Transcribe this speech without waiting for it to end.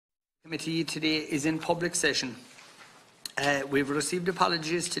Committee today is in public session. We've received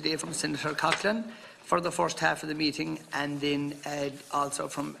apologies today from Senator Coghlan for the first half of the meeting, and then also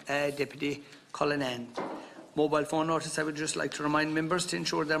from Deputy Cullinane. Mobile phone notice. I would just like to remind members to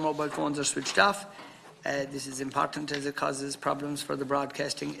ensure their mobile phones are switched off. This is important as it causes problems for the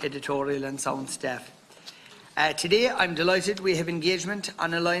broadcasting, editorial and sound staff. Today I'm delighted we have engagement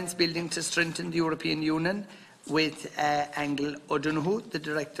on alliance building to strengthen the European Union with Angel O'Donoghue, the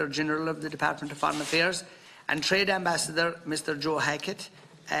Director General of the Department of Foreign Affairs, and Trade Ambassador Mr Joe Hackett,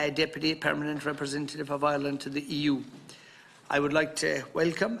 Deputy Permanent Representative of Ireland to the EU. I would like to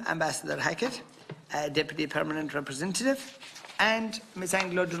welcome Ambassador Hackett, Deputy Permanent Representative, and Ms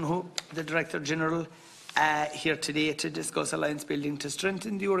Angel O'Donoghue, the Director General, here today to discuss alliance building to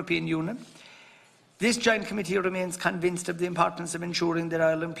strengthen the European Union. This joint committee remains convinced of the importance of ensuring that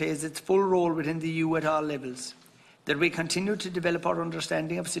Ireland plays its full role within the EU at all levels, that we continue to develop our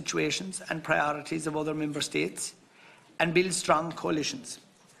understanding of situations and priorities of other member states, and build strong coalitions.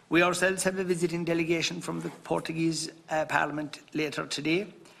 We ourselves have a visiting delegation from the Portuguese Parliament later today.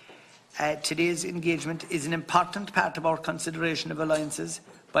 Today's engagement is an important part of our consideration of alliances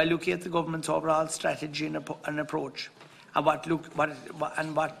by looking at the government's overall strategy and approach, and what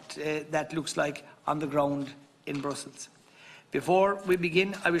that looks like on the ground in Brussels. Before we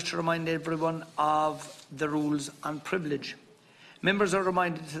begin, I wish to remind everyone of the rules on privilege. Members are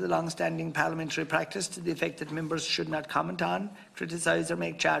reminded to the long-standing parliamentary practice to the effect that members should not comment on, criticise or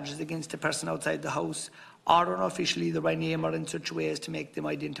make charges against a person outside the House or unofficially either by name or in such a way as to make them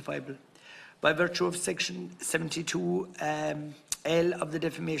identifiable. By virtue of Section 72L of the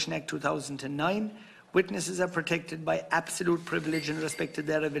Defamation Act 2009, witnesses are protected by absolute privilege in respect to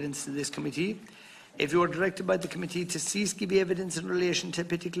their evidence to this committee. If you are directed by the committee to cease giving evidence in relation to a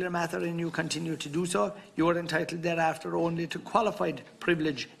particular matter and you continue to do so, you are entitled thereafter only to qualified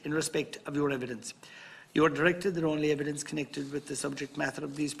privilege in respect of your evidence. You are directed that only evidence connected with the subject matter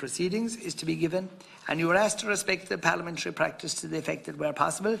of these proceedings is to be given, and you are asked to respect the parliamentary practice to the effect that, where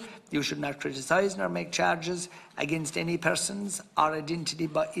possible, you should not criticise nor make charges against any persons or identity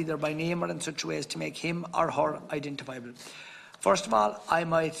either by name or in such a way as to make him or her identifiable. First of all, I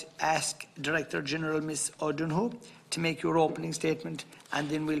might ask Director General Ms O'Donoghue to make your opening statement, and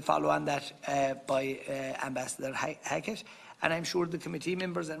then we'll follow on that by Ambassador Hackett. And I'm sure the committee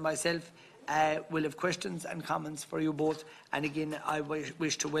members and myself will have questions and comments for you both. And again, I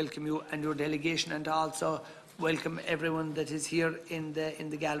wish to welcome you and your delegation, and also welcome everyone that is here in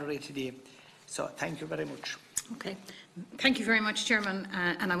the gallery today. So thank you very much. Okay. Thank you very much, Chairman,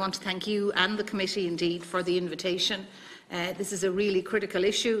 and I want to thank you and the committee indeed for the invitation. This is a really critical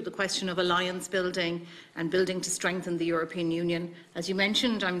issue, the question of alliance building and building to strengthen the European Union. As you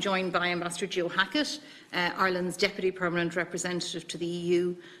mentioned, I'm joined by Ambassador Joe Hackett, Ireland's Deputy Permanent Representative to the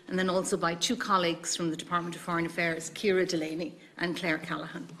EU, and then also by two colleagues from the Department of Foreign Affairs, Ciara Delaney and Claire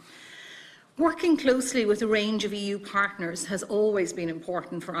Callaghan. Working closely with a range of EU partners has always been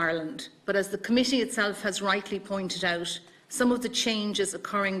important for Ireland, but as the committee itself has rightly pointed out, some of the changes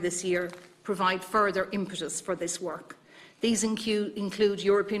occurring this year provide further impetus for this work. These include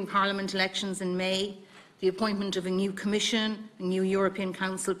European Parliament elections in May, the appointment of a new Commission, a new European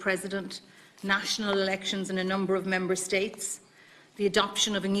Council President, national elections in a number of Member States, the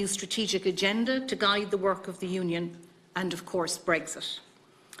adoption of a new strategic agenda to guide the work of the Union, and of course Brexit.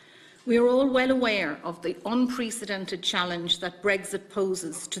 We are all well aware of the unprecedented challenge that Brexit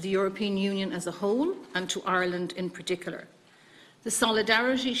poses to the European Union as a whole and to Ireland in particular. The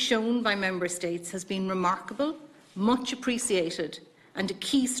solidarity shown by Member States has been remarkable, much appreciated, and a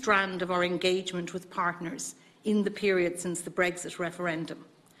key strand of our engagement with partners in the period since the Brexit referendum.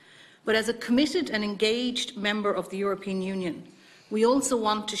 But as a committed and engaged member of the European Union, we also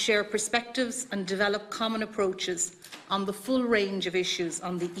want to share perspectives and develop common approaches on the full range of issues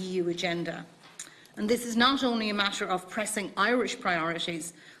on the EU agenda. And this is not only a matter of pressing Irish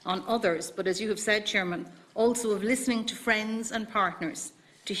priorities on others, but as you have said, Chairman, also of listening to friends and partners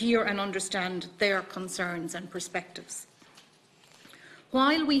to hear and understand their concerns and perspectives.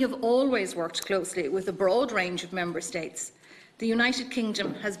 While we have always worked closely with a broad range of Member States, the United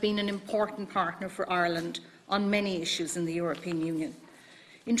Kingdom has been an important partner for Ireland on many issues in the European Union.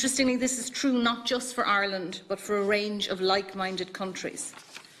 Interestingly, this is true not just for Ireland, but for a range of like-minded countries.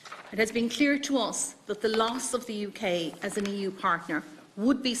 It has been clear to us that the loss of the UK as an EU partner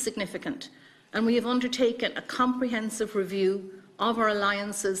would be significant, and we have undertaken a comprehensive review of our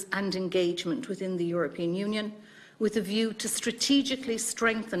alliances and engagement within the European Union, with a view to strategically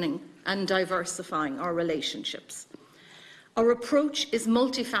strengthening and diversifying our relationships. Our approach is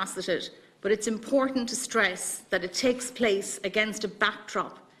multifaceted, but it's important to stress that it takes place against a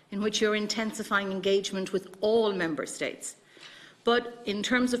backdrop in which you're intensifying engagement with all Member States. But in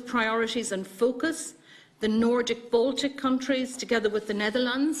terms of priorities and focus, the Nordic-Baltic countries, together with the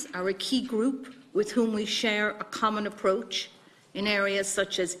Netherlands, are a key group with whom we share a common approach in areas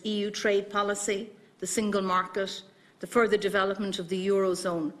such as EU trade policy, the single market, the further development of the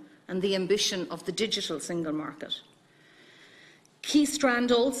Eurozone, and the ambition of the digital single market. Key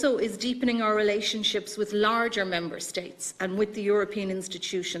strand also is deepening our relationships with larger Member States and with the European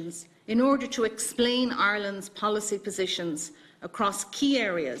institutions in order to explain Ireland's policy positions across key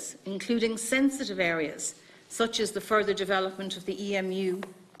areas, including sensitive areas such as the further development of the EMU,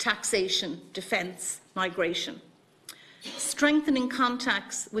 taxation, defence, migration. Strengthening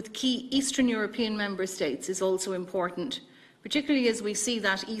contacts with key Eastern European Member States is also important, particularly as we see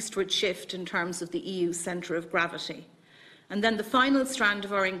that eastward shift in terms of the EU centre of gravity. And then the final strand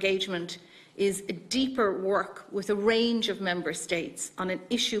of our engagement is a deeper work with a range of Member States on an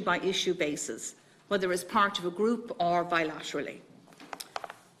issue-by-issue basis, whether as part of a group or bilaterally.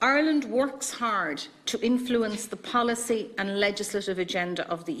 Ireland works hard to influence the policy and legislative agenda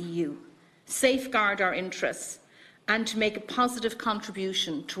of the EU, safeguard our interests, and to make a positive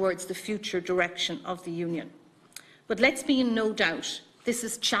contribution towards the future direction of the Union. But let's be in no doubt, this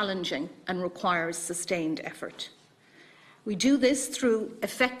is challenging and requires sustained effort. We do this through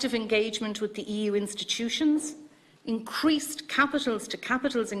effective engagement with the EU institutions, increased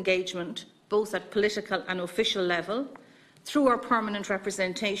capitals-to-capitals engagement, both at political and official level, through our permanent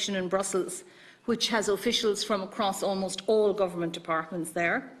representation in Brussels, which has officials from across almost all government departments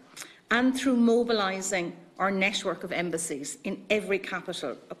there, and through mobilising our network of embassies in every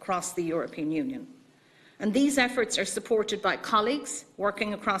capital across the European Union. And these efforts are supported by colleagues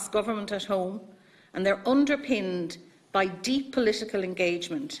working across government at home, and they're underpinned by deep political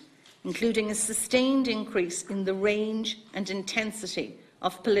engagement, including a sustained increase in the range and intensity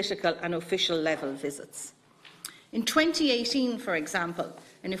of political and official level visits. In 2018, for example,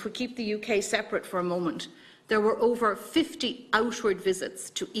 and if we keep the UK separate for a moment, there were over 50 outward visits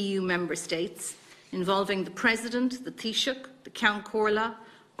to EU member states involving the President, the Taoiseach, the Ceann Comhairle,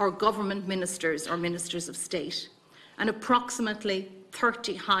 or government ministers or ministers of state, and approximately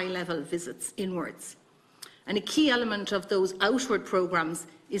 30 high-level visits inwards. And a key element of those outward programmes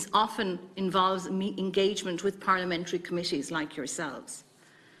involves engagement with parliamentary committees like yourselves.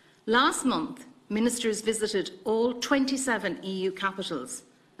 Last month, ministers visited all 27 EU capitals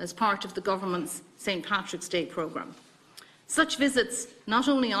as part of the government's St Patrick's Day programme. Such visits not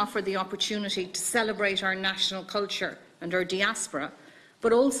only offer the opportunity to celebrate our national culture and our diaspora,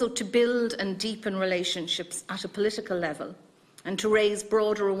 but also to build and deepen relationships at a political level and to raise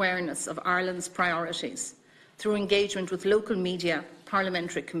broader awareness of Ireland's priorities through engagement with local media,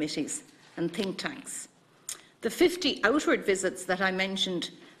 parliamentary committees and think tanks. The 50 outward visits that I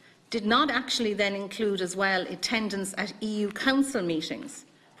mentioned did not actually then include as well attendance at EU Council meetings,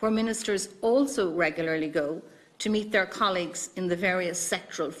 where ministers also regularly go to meet their colleagues in the various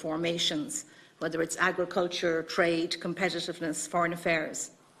sectoral formations, whether it's agriculture, trade, competitiveness, foreign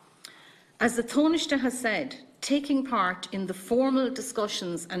affairs. As the Taoiseach has said, taking part in the formal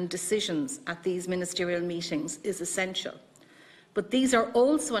discussions and decisions at these ministerial meetings is essential. But these are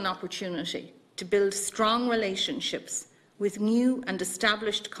also an opportunity to build strong relationships with new and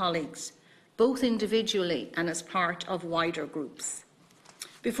established colleagues, both individually and as part of wider groups.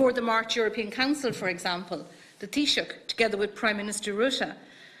 Before the March European Council, for example, the Taoiseach, together with Prime Minister Rutte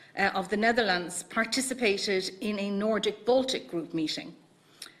of the Netherlands, participated in a Nordic-Baltic group meeting.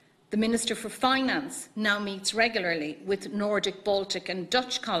 The Minister for Finance now meets regularly with Nordic, Baltic and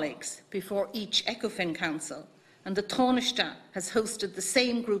Dutch colleagues before each ECOFIN Council, and the Taoiseach has hosted the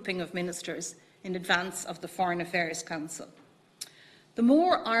same grouping of ministers in advance of the Foreign Affairs Council. The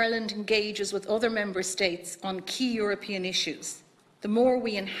more Ireland engages with other Member States on key European issues, the more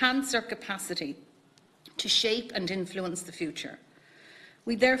we enhance our capacity to shape and influence the future.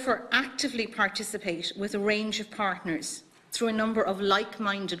 We therefore actively participate with a range of partners through a number of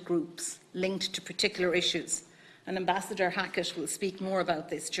like-minded groups linked to particular issues, and Ambassador Hackett will speak more about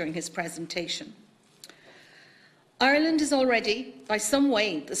this during his presentation. Ireland is already, by some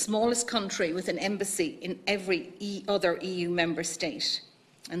way, the smallest country with an embassy in every other EU member state,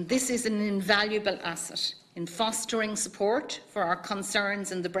 and this is an invaluable asset in fostering support for our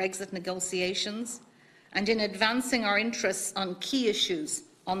concerns in the Brexit negotiations and in advancing our interests on key issues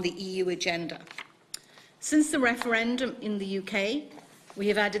on the EU agenda. Since the referendum in the UK, we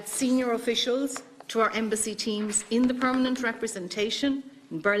have added senior officials to our embassy teams in the permanent representation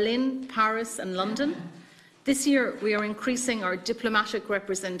in Berlin, Paris and London. This year, we are increasing our diplomatic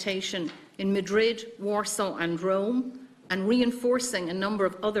representation in Madrid, Warsaw and Rome, and reinforcing a number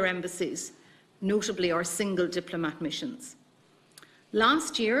of other embassies, notably our single diplomat missions.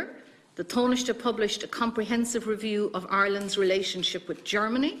 Last year, the Taoiseach published a comprehensive review of Ireland's relationship with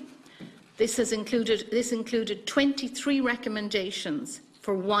Germany. This included 23 recommendations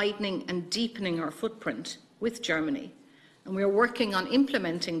for widening and deepening our footprint with Germany, and we are working on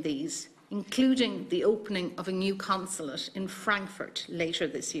implementing these, including the opening of a new consulate in Frankfurt later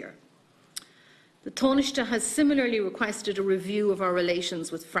this year. The Taoiseach has similarly requested a review of our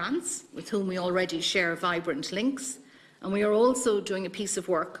relations with France, with whom we already share vibrant links, and we are also doing a piece of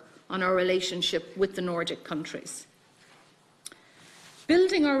work on our relationship with the Nordic countries.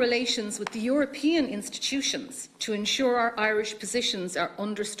 Building our relations with the European institutions to ensure our Irish positions are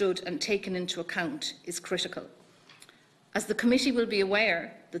understood and taken into account is critical. As the committee will be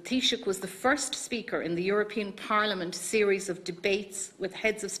aware, the Taoiseach was the first speaker in the European Parliament series of debates with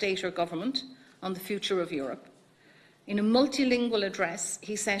heads of state or government on the future of Europe. In a multilingual address,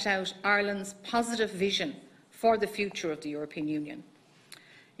 he set out Ireland's positive vision for the future of the European Union.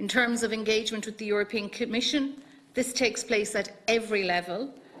 In terms of engagement with the European Commission, this takes place at every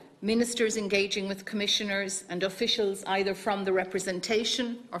level, ministers engaging with commissioners and officials either from the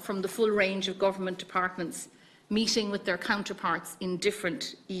representation or from the full range of government departments, meeting with their counterparts in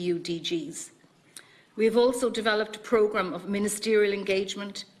different EU DGs. We have also developed a programme of ministerial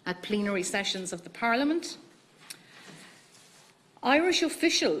engagement at plenary sessions of the Parliament. Irish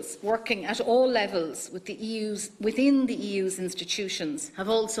officials working at all levels within the EU's institutions have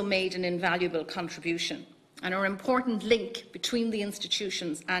also made an invaluable contribution and are an important link between the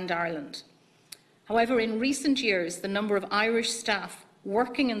institutions and Ireland. However, in recent years, the number of Irish staff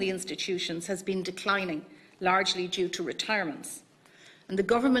working in the institutions has been declining, largely due to retirements. And the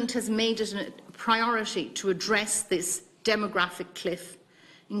Government has made it a priority to address this demographic cliff,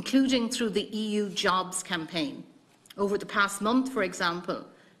 including through the EU Jobs campaign. Over the past month, for example,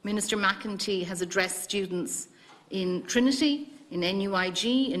 Minister McEntee has addressed students in Trinity, in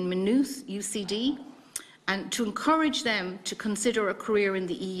NUIG, in Maynooth, UCD, and to encourage them to consider a career in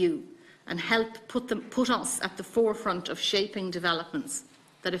the EU and help put us at the forefront of shaping developments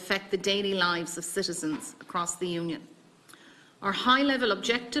that affect the daily lives of citizens across the Union. Our high-level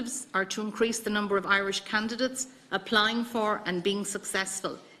objectives are to increase the number of Irish candidates applying for and being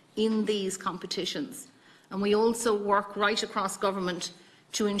successful in these competitions. And we also work right across government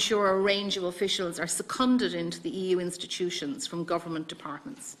to ensure a range of officials are seconded into the EU institutions from government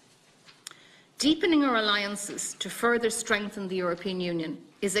departments. Deepening our alliances to further strengthen the European Union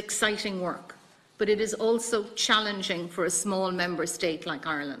is exciting work, but it is also challenging for a small member state like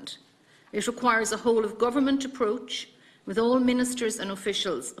Ireland. It requires a whole-of-government approach with all ministers and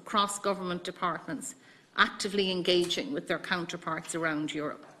officials across government departments actively engaging with their counterparts around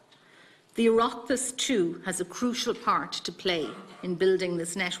Europe. The Oireachtas too has a crucial part to play in building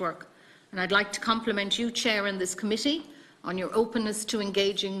this network, and I'd like to compliment you, Chair, and this committee on your openness to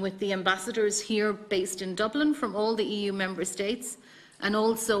engaging with the ambassadors here based in Dublin from all the EU member states, and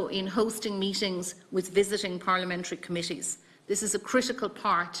also in hosting meetings with visiting parliamentary committees. This is a critical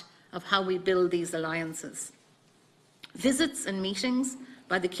part of how we build these alliances. Visits and meetings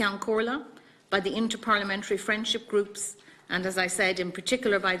by the Ceann Comhairle, by the interparliamentary friendship groups, and as I said, in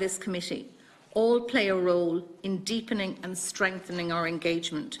particular by this committee, all play a role in deepening and strengthening our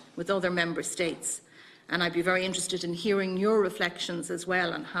engagement with other member states. And I'd be very interested in hearing your reflections as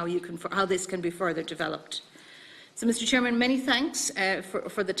well on how this can be further developed. So, Mr. Chairman, many thanks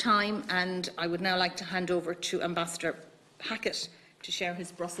for the time, and I would now like to hand over to Ambassador Hackett to share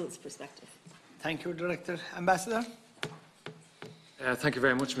his Brussels perspective. Thank you, Director. Ambassador. Thank you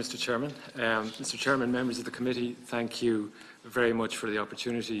very much, Mr. Chairman. Mr. Chairman, members of the committee, thank you very much for the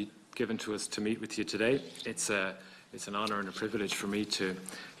opportunity given to us to meet with you today. It's an honour and a privilege for me to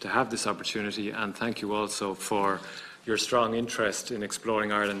have this opportunity, and thank you also for your strong interest in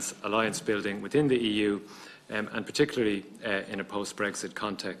exploring Ireland's alliance building within the EU, and particularly in a post-Brexit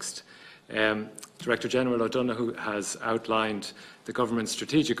context. Director General O'Donoghue has outlined the government's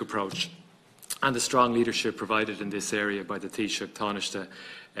strategic approach and the strong leadership provided in this area by the Taoiseach, Taoiseach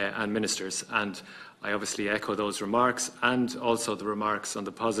and ministers. And I obviously echo those remarks, and also the remarks on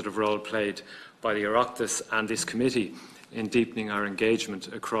the positive role played by the Oireachtas and this committee in deepening our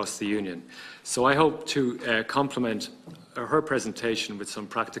engagement across the Union. So I hope to complement her presentation with some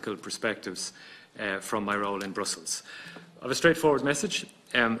practical perspectives from my role in Brussels. I have a straightforward message.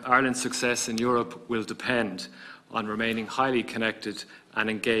 Ireland's success in Europe will depend on remaining highly connected and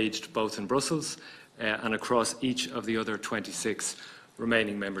engaged both in Brussels and across each of the other 26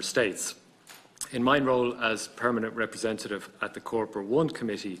 remaining member states. In my role as permanent representative at the Corporate 1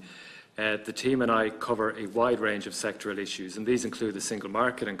 Committee, The team and I cover a wide range of sectoral issues, and these include the single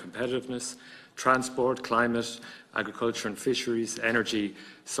market and competitiveness, transport, climate, agriculture and fisheries, energy,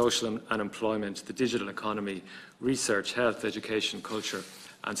 social and employment, the digital economy, research, health, education, culture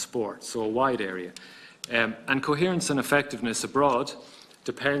and sport, so a wide area. And coherence and effectiveness abroad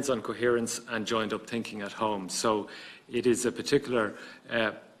depends on coherence and joined-up thinking at home. So it is a particular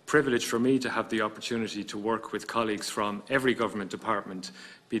privilege for me to have the opportunity to work with colleagues from every government department,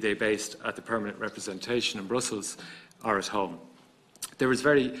 be they based at the permanent representation in Brussels or at home. There is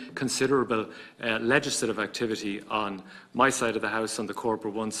very considerable legislative activity on my side of the House, on the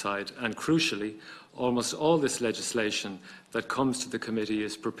Corporate one side, and crucially, almost all this legislation that comes to the committee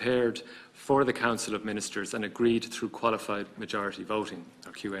is prepared for the Council of Ministers and agreed through qualified majority voting,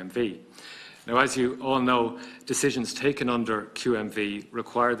 or QMV. Now, as you all know, decisions taken under QMV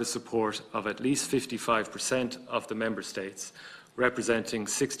require the support of at least 55% of the Member States, representing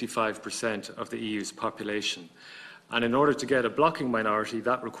 65% of the EU's population. And in order to get a blocking minority,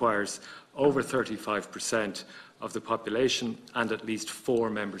 that requires over 35% of the population and at least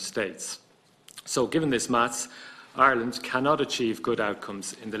 4 Member States. So given this maths, Ireland cannot achieve good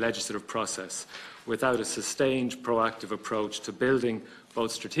outcomes in the legislative process without a sustained, proactive approach to building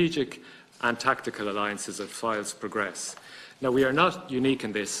both strategic and tactical alliances as files progress. Now, we are not unique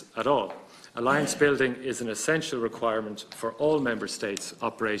in this at all. Alliance building is an essential requirement for all Member States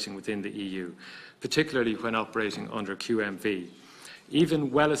operating within the EU, particularly when operating under QMV.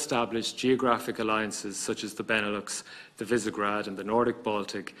 Even well-established geographic alliances such as the Benelux, the Visegrad and the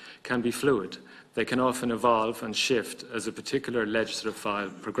Nordic-Baltic can be fluid. They can often evolve and shift as a particular legislative file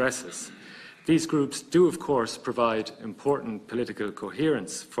progresses. These groups do, of course, provide important political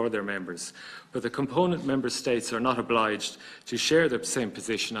coherence for their members, but the component Member States are not obliged to share the same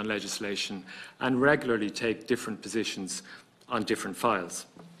position on legislation and regularly take different positions on different files.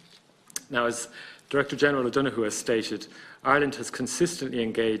 Now, as Director General O'Donoghue has stated, Ireland has consistently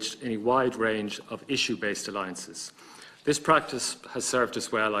engaged in a wide range of issue-based alliances. This practice has served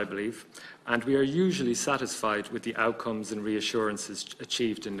us well, I believe, and we are usually satisfied with the outcomes and reassurances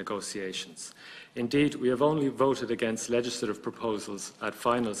achieved in negotiations. Indeed, we have only voted against legislative proposals at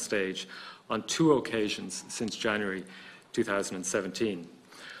final stage on 2 occasions since January 2017.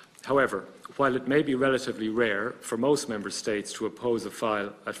 However, while it may be relatively rare for most Member States to oppose a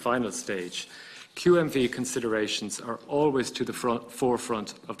file at final stage, QMV considerations are always to the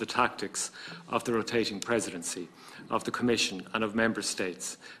forefront of the tactics of the rotating presidency, of the Commission and of Member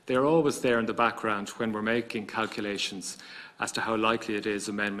States. They are always there in the background when we're making calculations as to how likely it is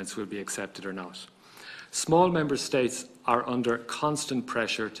amendments will be accepted or not. Small Member States are under constant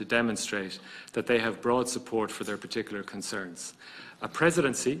pressure to demonstrate that they have broad support for their particular concerns. A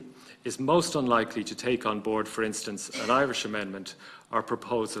presidency is most unlikely to take on board, for instance, an Irish amendment or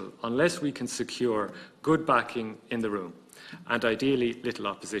proposal unless we can secure good backing in the room and ideally little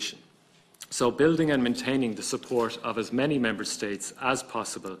opposition. So building and maintaining the support of as many Member States as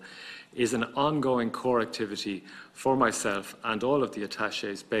possible is an ongoing core activity for myself and all of the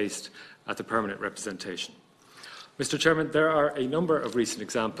attachés based at the permanent representation. Mr. Chairman, there are a number of recent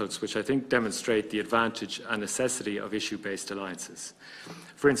examples which I think demonstrate the advantage and necessity of issue-based alliances.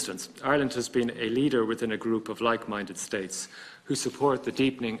 For instance, Ireland has been a leader within a group of like-minded states who support the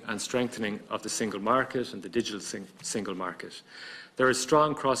deepening and strengthening of the single market and the digital single market. There is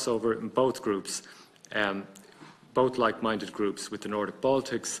strong crossover in both groups, both like-minded groups with the Nordic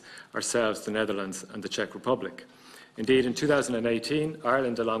Baltics, ourselves, the Netherlands and the Czech Republic. Indeed, in 2018,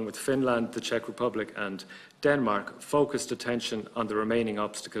 Ireland, along with Finland, the Czech Republic and Denmark, focused attention on the remaining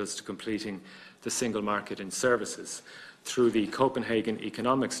obstacles to completing the single market in services through the Copenhagen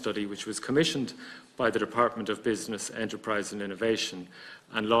Economic Study, which was commissioned by the Department of Business, Enterprise and Innovation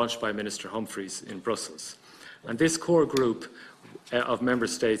and launched by Minister Humphreys in Brussels. And this core group of Member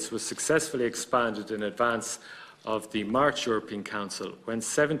States was successfully expanded in advance of the March European Council, when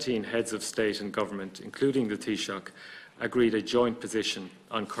 17 heads of state and government, including the Taoiseach, agreed a joint position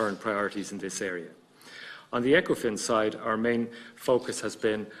on current priorities in this area. On the ECOFIN side, our main focus has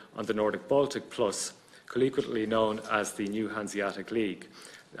been on the Nordic Baltic Plus, colloquially known as the New Hanseatic League.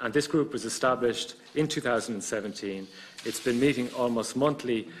 And this group was established in 2017. It's been meeting almost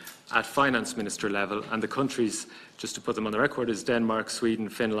monthly at finance minister level, and the countries, just to put them on the record, is Denmark, Sweden,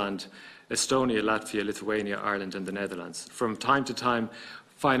 Finland, Estonia, Latvia, Lithuania, Ireland and the Netherlands. From time to time,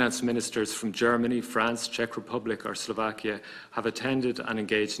 finance ministers from Germany, France, Czech Republic or Slovakia have attended and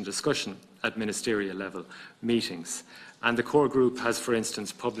engaged in discussion at ministerial level meetings. And the core group has, for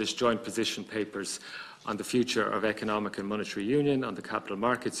instance, published joint position papers on the future of economic and monetary union, on the capital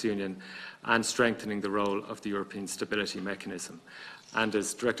markets union, and strengthening the role of the European Stability Mechanism. And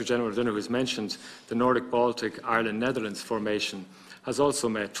as Director General O'Donoghue has mentioned, the Nordic-Baltic Ireland-Netherlands formation has also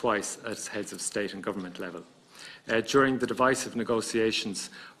met twice at heads of state and government level. During the divisive negotiations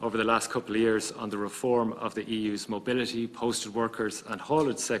over the last couple of years on the reform of the EU's mobility, posted workers and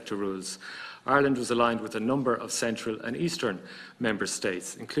haulage sector rules, Ireland was aligned with a number of Central and Eastern Member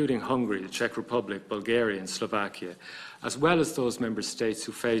States, including Hungary, the Czech Republic, Bulgaria and Slovakia, as well as those Member States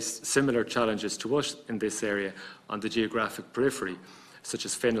who face similar challenges to us in this area on the geographic periphery, such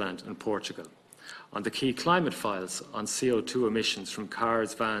as Finland and Portugal. On the key climate files on CO2 emissions from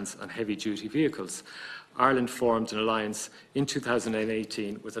cars, vans and heavy-duty vehicles, Ireland formed an alliance in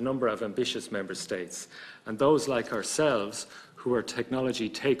 2018 with a number of ambitious Member States, and those like ourselves who are technology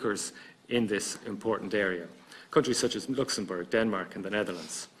takers in this important area, countries such as Luxembourg, Denmark and the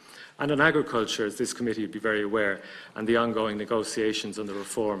Netherlands. And on agriculture, as this committee would be very aware, and the ongoing negotiations on the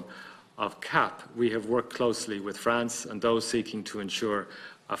reform of CAP, we have worked closely with France and those seeking to ensure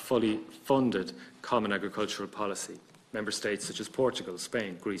a fully funded common agricultural policy, Member States such as Portugal,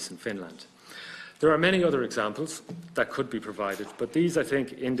 Spain, Greece and Finland. There are many other examples that could be provided, but these, I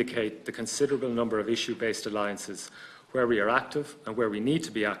think, indicate the considerable number of issue-based alliances where we are active and where we need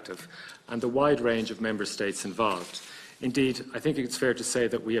to be active, and the wide range of Member States involved. Indeed, I think it's fair to say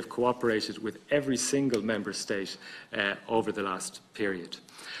that we have cooperated with every single Member State over the last period.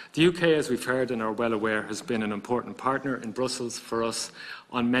 The UK, as we've heard and are well aware, has been an important partner in Brussels for us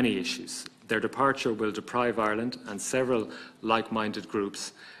on many issues. Their departure will deprive Ireland and several like-minded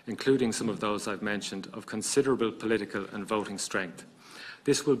groups, including some of those I've mentioned, of considerable political and voting strength.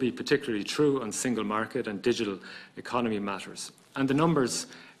 This will be particularly true on single market and digital economy matters. And the numbers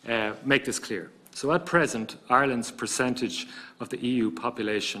make this clear. So at present, Ireland's percentage of the EU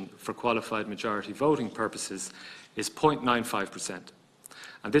population for qualified majority voting purposes is 0.95%.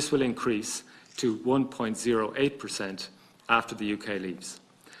 And this will increase to 1.08% after the UK leaves.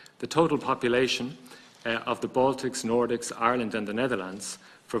 The total population of the Baltics, Nordics, Ireland and the Netherlands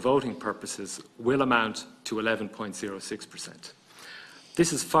for voting purposes will amount to 11.06%.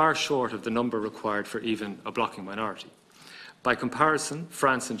 This is far short of the number required for even a blocking minority. By comparison,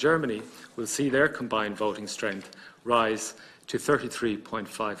 France and Germany will see their combined voting strength rise to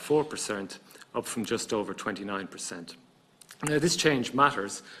 33.54%, up from just over 29%. Now, this change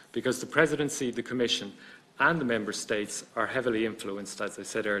matters because the Presidency, the Commission and the Member States are heavily influenced, as I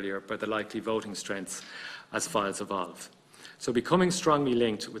said earlier, by the likely voting strengths as files evolve. So becoming strongly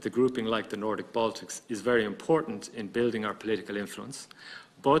linked with a grouping like the Nordic Baltics is very important in building our political influence.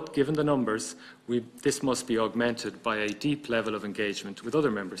 But given the numbers, this must be augmented by a deep level of engagement with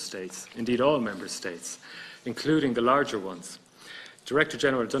other Member States, indeed all Member States, including the larger ones. Director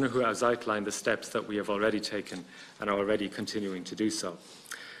General O'Donoghue has outlined the steps that we have already taken and are already continuing to do so.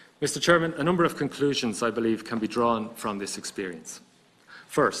 Mr. Chairman, a number of conclusions, I believe, can be drawn from this experience.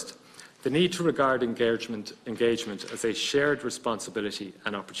 First, the need to regard engagement as a shared responsibility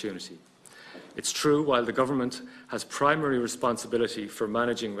and opportunity. It's true, while the Government has primary responsibility for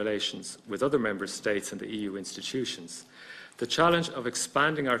managing relations with other Member States and the EU institutions, the challenge of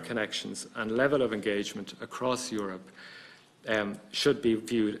expanding our connections and level of engagement across Europe should be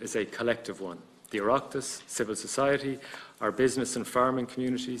viewed as a collective one. The Oireachtas, civil society, our business and farming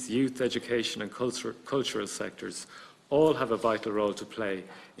communities, youth, education and cultural sectors all have a vital role to play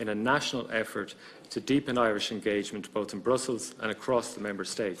in a national effort to deepen Irish engagement both in Brussels and across the Member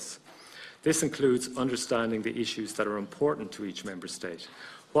States. This includes understanding the issues that are important to each Member State,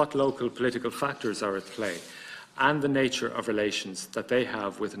 what local political factors are at play, and the nature of relations that they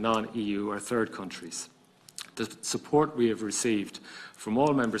have with non-EU or third countries. The support we have received from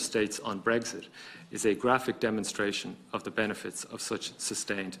all Member States on Brexit is a graphic demonstration of the benefits of such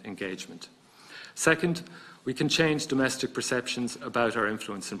sustained engagement. Second, we can change domestic perceptions about our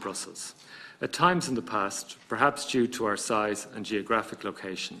influence in Brussels. At times in the past, perhaps due to our size and geographic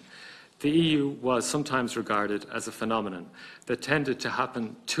location, the EU was sometimes regarded as a phenomenon that tended to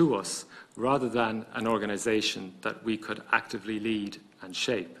happen to us rather than an organisation that we could actively lead and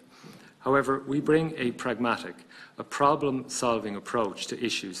shape. However, we bring a pragmatic, a problem-solving approach to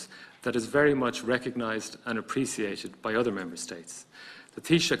issues that is very much recognised and appreciated by other Member States. The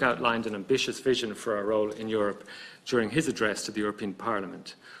Taoiseach outlined an ambitious vision for our role in Europe during his address to the European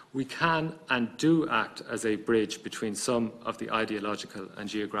Parliament. We can and do act as a bridge between some of the ideological and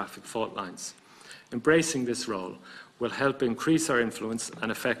geographic fault lines. Embracing this role will help increase our influence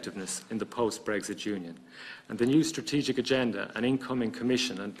and effectiveness in the post-Brexit Union, and the new strategic agenda and incoming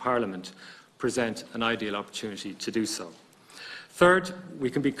Commission and Parliament present an ideal opportunity to do so. Third,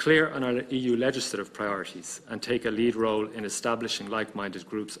 we can be clear on our EU legislative priorities and take a lead role in establishing like-minded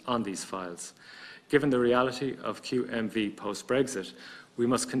groups on these files. Given the reality of QMV post-Brexit, we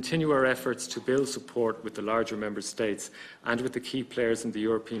must continue our efforts to build support with the larger member states and with the key players in the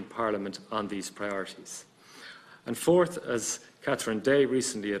European Parliament on these priorities. And fourth, as Catherine Day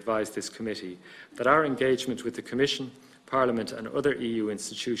recently advised this committee, that our engagement with the Commission, Parliament and other EU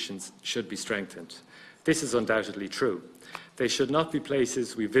institutions should be strengthened. This is undoubtedly true. They should not be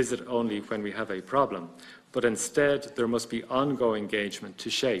places we visit only when we have a problem, but instead there must be ongoing engagement to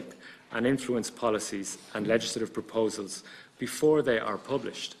shape and influence policies and legislative proposals before they are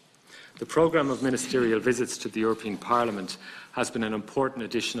published. The programme of ministerial visits to the European Parliament has been an important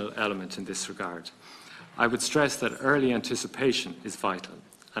additional element in this regard. I would stress that early anticipation is vital,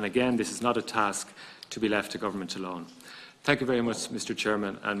 and again, this is not a task to be left to government alone. Thank you very much, Mr.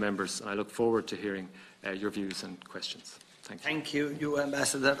 Chairman and members. I look forward to hearing your views and questions. Thank you,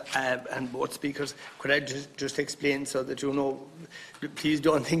 Ambassador, and both speakers. Could I just explain so that you know, please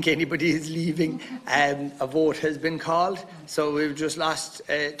don't think anybody is leaving. A vote has been called, so we've just lost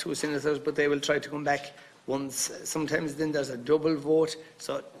 2 senators, but they will try to come back once. Sometimes then there's a double vote,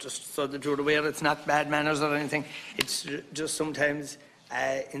 so just so that you're aware, it's not bad manners or anything. It's just sometimes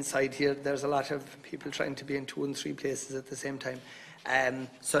inside here there's a lot of people trying to be in 2 and 3 places at the same time.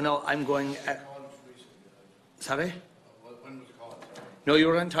 So now I'm going... sorry? No, you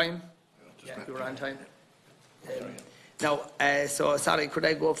were on time. Yeah, you were on time. Now, so sorry, could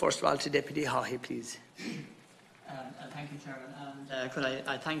I go first of all to Deputy Haughey, please? Thank you, Chairman. And could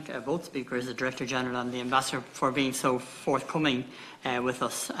I thank both speakers, the Director General and the Ambassador, for being so forthcoming with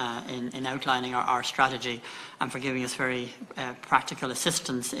us in outlining our strategy and for giving us very practical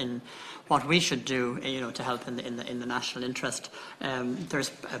assistance in what we should do, to help in the national interest.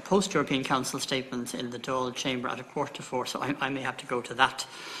 There's a post-European Council statement in the Dáil chamber at 3:15, so I may have to go to that.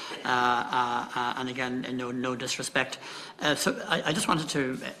 And again, no disrespect. So I just wanted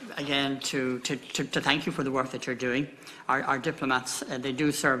to again to thank you for the work that you're doing. Our diplomats, they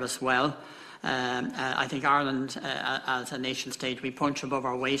do serve us well. I think Ireland, as a nation state, we punch above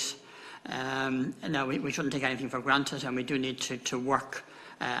our weight. Now, we shouldn't take anything for granted, and we do need to work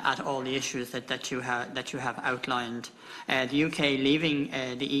at all the issues that you have outlined. The UK leaving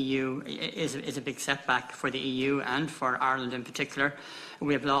the EU is a big setback for the EU and for Ireland in particular.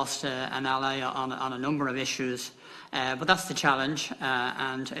 We have lost an ally on a number of issues. But that's the challenge,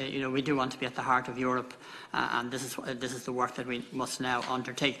 and we do want to be at the heart of Europe, and this is the work that we must now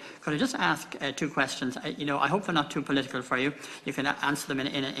undertake. Could I just ask 2 questions? I hope they're not too political for you. You can answer them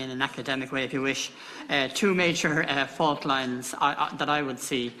in an academic way if you wish. 2 major fault lines that I would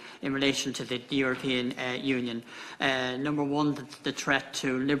see in relation to the European Union. Number 1, the threat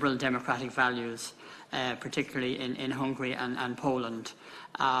to liberal democratic values, particularly in Hungary and Poland.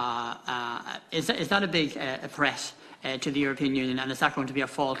 Is that a big threat to the European Union, and is that going to be a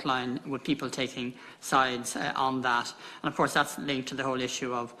fault line with people taking sides on that? And of course that's linked to the whole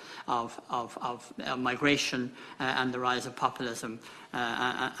issue of migration and the rise of populism.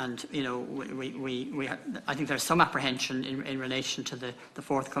 I think there's some apprehension in relation to the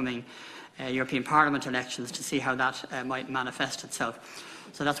forthcoming European Parliament elections to see how that might manifest itself.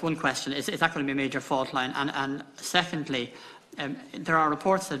 So that's one question. Is that going to be a major fault line? And secondly, there are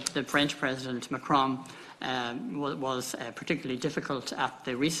reports that the French President Macron was particularly difficult at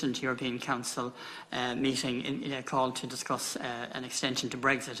the recent European Council meeting called to discuss an extension to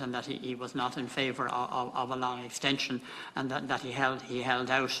Brexit, and that he was not in favour of a long extension, and that he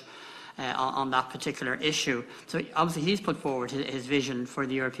held out on that particular issue. So obviously he's put forward his vision for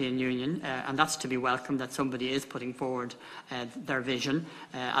the European Union, and that's to be welcomed, that somebody is putting forward their vision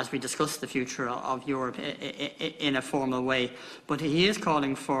as we discuss the future of Europe in a formal way. But he is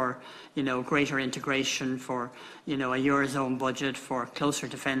calling for greater integration, for a Eurozone budget, for closer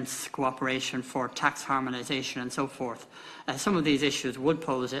defence cooperation, for tax harmonisation and so forth. Some of these issues would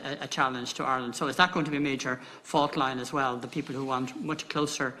pose a challenge to Ireland. So is that going to be a major fault line as well, the people who want much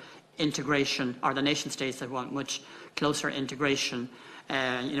closer integration, or the nation states that want much closer integration,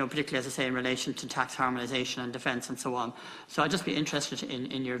 particularly, as I say, in relation to tax harmonisation and defence and so on. So I'd just be interested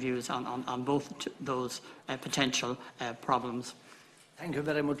in your views on both those potential problems. Thank you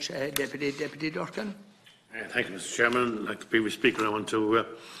very much, Deputy Durkan. Thank you, Mr. Chairman. Like the previous speaker, I want to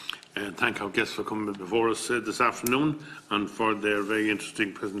thank our guests for coming before us this afternoon and for their very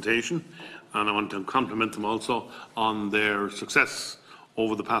interesting presentation. And I want to compliment them also on their success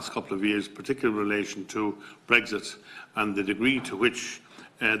over the past couple of years, particularly in relation to Brexit and the degree to which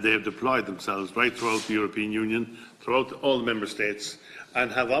they have deployed themselves right throughout the European Union, throughout all the member states, and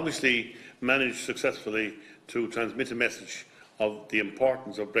have obviously managed successfully to transmit a message of the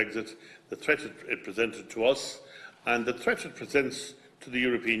importance of Brexit, the threat it presented to us, and the threat it presents to the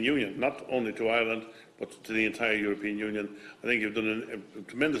European Union, not only to Ireland, but to the entire European Union. I think you've done a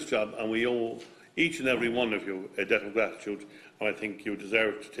tremendous job, and we owe each and every one of you a debt of gratitude, and I think you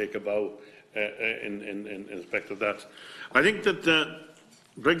deserve to take a bow in respect of that. I think that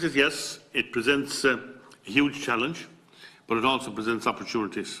Brexit, yes, it presents a huge challenge, but it also presents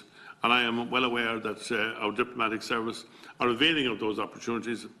opportunities. And I am well aware that our diplomatic service are availing of those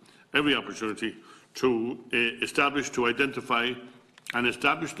opportunities, every opportunity, to identify and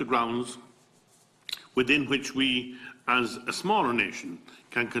establish the grounds within which we, as a smaller nation,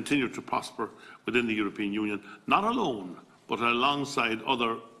 can continue to prosper within the European Union, not alone, but alongside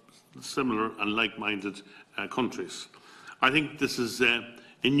other similar and like-minded countries. I think this is a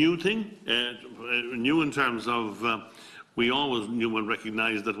new thing, new in terms of we always knew and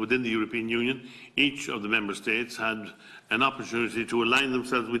recognised that within the European Union, each of the member states had an opportunity to align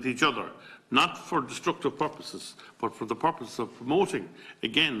themselves with each other, not for destructive purposes, but for the purpose of promoting,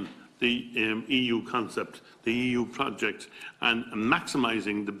 again, the EU concept, the EU project, and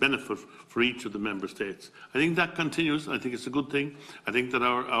maximising the benefit for each of the member states. I think that continues. I think it's a good thing. I think that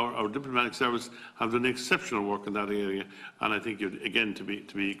our diplomatic service have done exceptional work in that area, and I think, again, to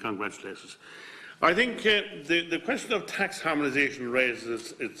be congratulated. I think the question of tax harmonisation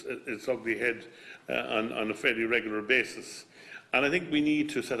raises its ugly head on a fairly regular basis, and I think we need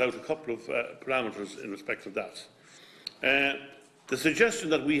to set out a couple of parameters in respect of that. The suggestion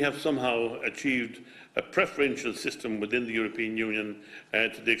that we have somehow achieved a preferential system within the European Union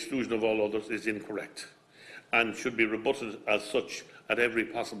to the exclusion of all others is incorrect and should be rebutted as such at every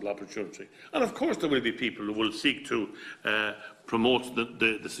possible opportunity. And of course there will be people who will seek to promote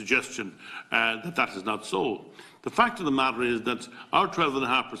the suggestion that that is not so. The fact of the matter is that our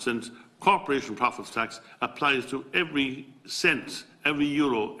 12.5% corporation profits tax applies to every cent, every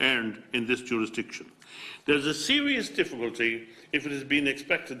euro earned in this jurisdiction. There is a serious difficulty if it is being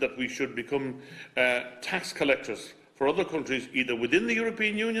expected that we should become tax collectors for other countries either within the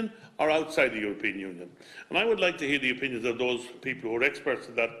European Union or outside the European Union. And I would like to hear the opinions of those people who are experts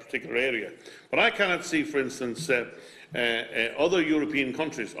in that particular area. But I cannot see, for instance, other European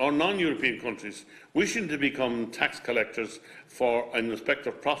countries or non-European countries wishing to become tax collectors for in respect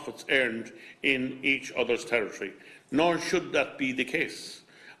of profits earned in each other's territory, nor should that be the case.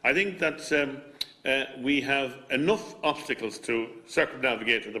 I think that we have enough obstacles to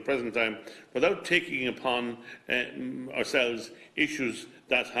circumnavigate at the present time without taking upon ourselves issues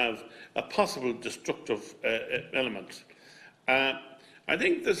that have a possible destructive element. I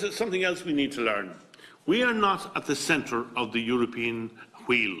think this is something else we need to learn. We are not at the centre of the European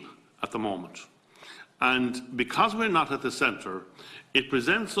wheel at the moment. And because we're not at the centre, it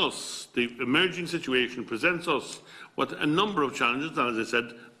presents us, the emerging situation presents us with a number of challenges, and as I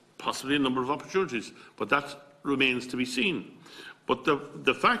said, possibly a number of opportunities, but that remains to be seen. But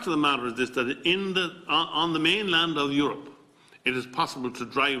the fact of the matter is this, that on the mainland of Europe, it is possible to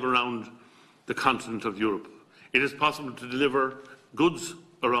drive around the continent of Europe. It is possible to deliver goods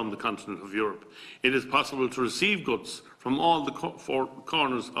around the continent of Europe. It is possible to receive goods from all the four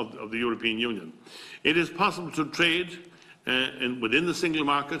corners of the European Union. It is possible to trade within the single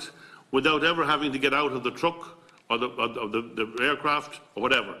market without ever having to get out of the truck or the aircraft or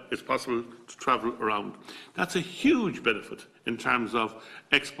whatever. It's possible to travel around. That's a huge benefit in terms of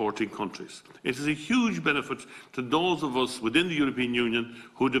exporting countries. It is a huge benefit to those of us within the European Union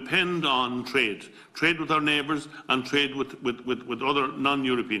who depend on trade with our neighbours and trade with other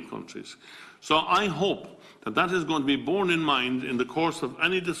non-European countries. So I hope that that is going to be borne in mind in the course of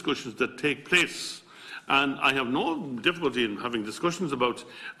any discussions that take place. And I have no difficulty in having discussions about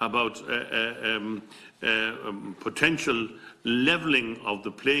potential levelling of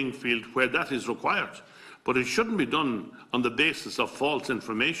the playing field where that is required. But it shouldn't be done on the basis of false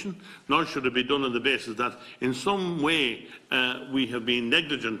information, nor should it be done on the basis that in some way we have been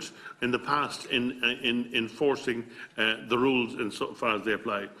negligent in the past in enforcing the rules insofar as they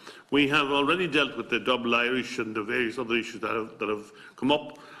apply. We have already dealt with the double Irish and the various other issues that have come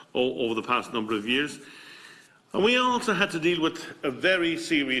up over the past number of years. And we also had to deal with a very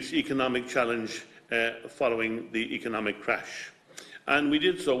serious economic challenge following the economic crash. And we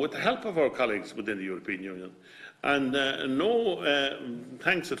did so with the help of our colleagues within the European Union. And no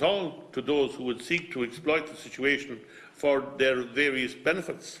thanks at all to those who would seek to exploit the situation for their various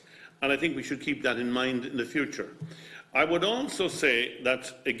benefits. And I think we should keep that in mind in the future. I would also say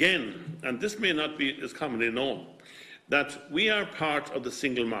that, again, and this may not be as commonly known, that we are part of the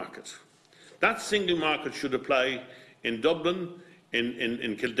single market. That single market should apply in Dublin,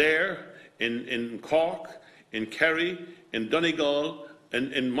 in Kildare, in Cork, in Kerry, in Donegal,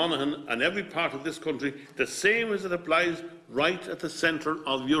 in Monaghan, and every part of this country, the same as it applies right at the centre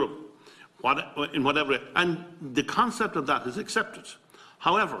of Europe, in whatever. And the concept of that is accepted.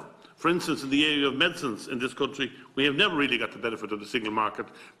 However, for instance, in the area of medicines in this country, we have never really got the benefit of the single market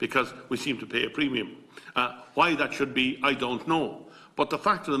because we seem to pay a premium. Why that should be, I don't know. But the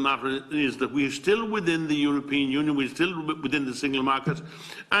fact of the matter is that we are still within the European Union, we are still within the single market,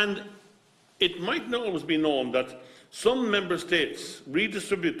 and it might not always be known that some member states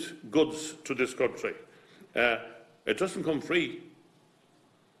redistribute goods to this country. It doesn't come free,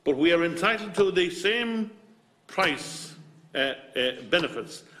 but we are entitled to the same price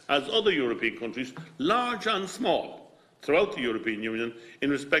benefits as other European countries, large and small, throughout the European Union, in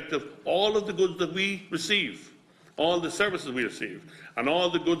respect of all of the goods that we receive, all the services we receive, and all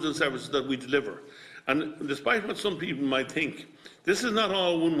the goods and services that we deliver. And despite what some people might think, this is not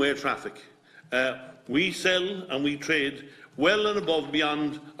all one-way traffic. We sell and we trade well and above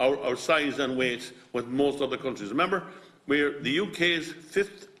beyond our size and weight with most other countries. Remember, we're the UK's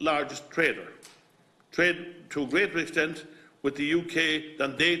 5th largest trader. Trade to a greater extent with the UK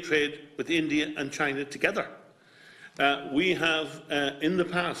than they trade with India and China together. We have in the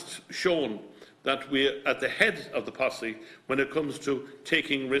past shown that we are at the head of the posse when it comes to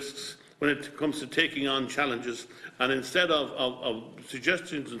taking risks, when it comes to taking on challenges, and instead of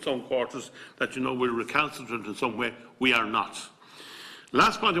suggestions in some quarters that, you know, we're recalcitrant in some way, we are not.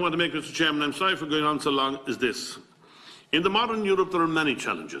 Last point I want to make, Mr. Chairman, I'm sorry for going on so long, is this. In the modern Europe there are many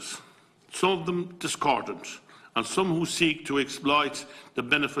challenges, some of them discordant, and some who seek to exploit the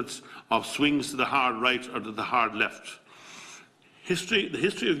benefits of swings to the hard right or to the hard left. The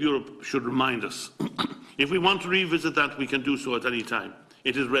history of Europe should remind us, if we want to revisit that, we can do so at any time.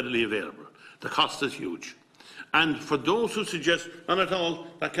 It is readily available. The cost is huge. And for those who suggest, not at all,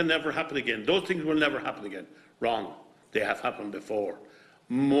 that can never happen again, those things will never happen again, wrong. They have happened before,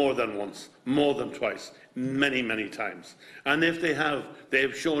 more than once, more than twice, many, many times. And if they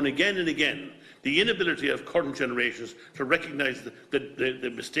have shown again and again the inability of current generations to recognise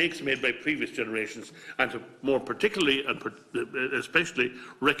the mistakes made by previous generations, and to more particularly and especially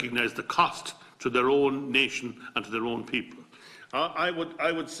recognise the cost to their own nation and to their own people. I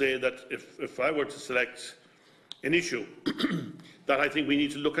would say that if I were to select an issue that I think we need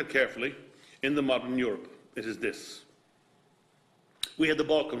to look at carefully in the modern Europe, it is this. We had the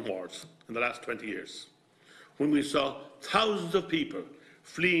Balkan Wars in the last 20 years, when we saw thousands of people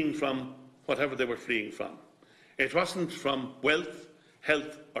fleeing from whatever they were fleeing from. It wasn't from wealth,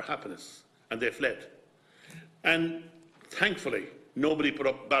 health or happiness, and they fled. And thankfully, nobody put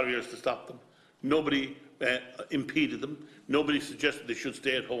up barriers to stop them. Nobody impeded them. Nobody suggested they should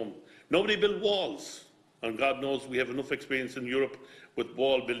stay at home. Nobody built walls. And God knows we have enough experience in Europe with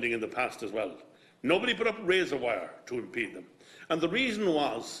wall building in the past as well. Nobody put up razor wire to impede them. And the reason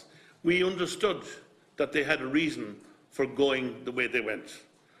was, we understood that they had a reason for going the way they went.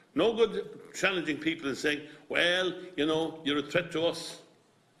 No good challenging people and saying, well, you know, you're a threat to us.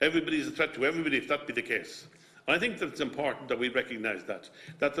 Everybody's a threat to everybody if that be the case. And I think that it's important that we recognise that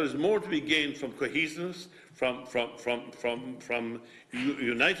there's more to be gained from cohesiveness, from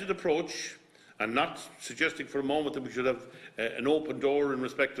united approach, and not suggesting for a moment that we should have an open door in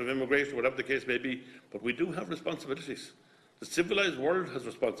respect of immigration, whatever the case may be, but we do have responsibilities. The civilised world has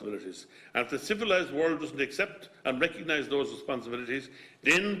responsibilities, and if the civilised world doesn't accept and recognise those responsibilities,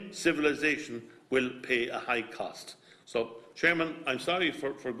 then civilisation will pay a high cost. So, Chairman, I'm sorry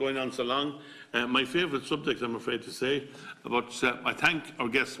for going on so long. My favourite subject, I'm afraid to say, but I thank our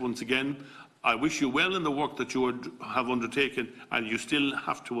guests once again. I wish you well in the work that you have undertaken and you still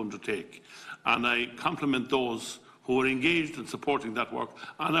have to undertake. And I compliment those who are engaged in supporting that work,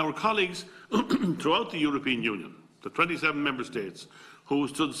 and our colleagues throughout the European Union, the 27 member states, who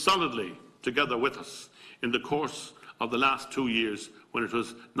stood solidly together with us in the course of the last 2 years when it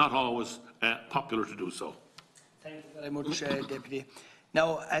was not always popular to do so. Thank you very much, Deputy.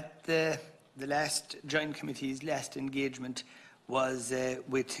 Now, at the last Joint Committee's last engagement was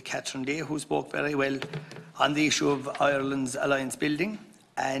with Catherine Day, who spoke very well on the issue of Ireland's alliance building,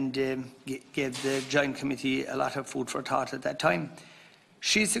 and gave the Joint Committee a lot of food for thought at that time.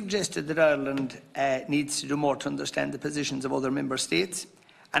 She suggested that Ireland needs to do more to understand the positions of other member states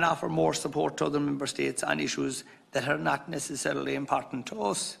and offer more support to other member states on issues that are not necessarily important to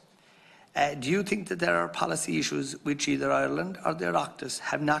us. Do you think that there are policy issues which either Ireland or the Oireachtas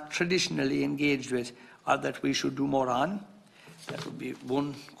have not traditionally engaged with, or that we should do more on? That would be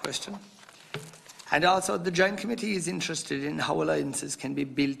one question. And also, the Joint Committee is interested in how alliances can be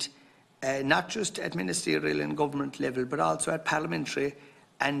built, not just at ministerial and government level, but also at parliamentary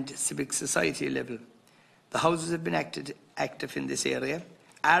and civic society level. The Houses have been active in this area.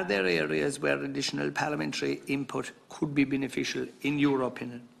 Are there areas where additional parliamentary input could be beneficial, in your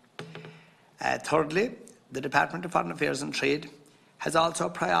opinion? Thirdly, the Department of Foreign Affairs and Trade has also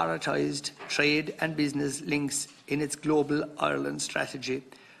prioritised trade and business links in its Global Ireland strategy,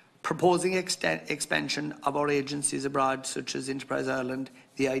 proposing expansion of our agencies abroad, such as Enterprise Ireland,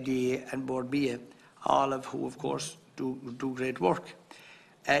 the IDA and Board BA, all of who, of course, do great work.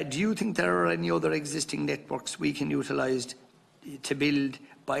 Do you think there are any other existing networks we can utilise to build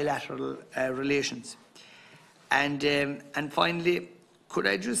bilateral relations? And finally, could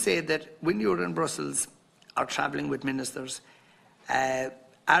I just say that when you're in Brussels or travelling with ministers,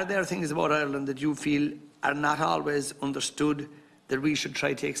 are there things about Ireland that you feel are not always understood that we should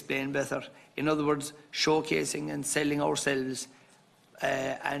try to explain better? In other words, showcasing and selling ourselves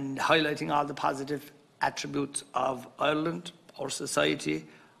and highlighting all the positive attributes of Ireland, our society,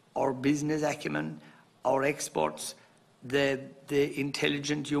 our business acumen, our exports, the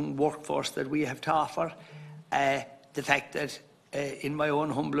intelligent young workforce that we have to offer, the fact that, in my own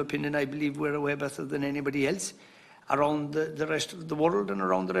humble opinion, I believe we're way better than anybody else around the rest of the world and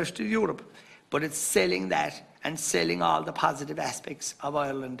around the rest of Europe. But it's selling that and selling all the positive aspects of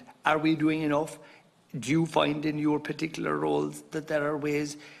Ireland. Are we doing enough? Do you find in your particular roles that there are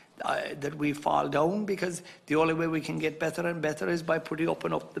ways that we fall down? Because the only way we can get better and better is by putting up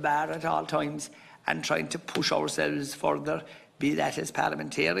and up the bar at all times and trying to push ourselves further, be that as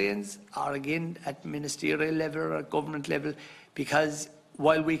parliamentarians or again at ministerial level or at government level. Because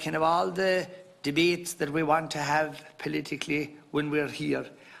while we can have all the debates that we want to have politically when we're here,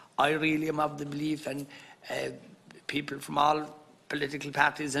 I really am of the belief, and people from all political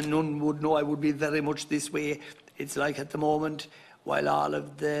parties, and none would know I would be very much this way. It's like at the moment, while all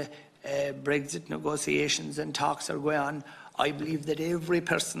of the Brexit negotiations and talks are going on, I believe that every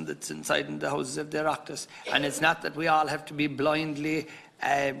person that's inside in the houses of the Oireachtas, and it's not that we all have to be blindly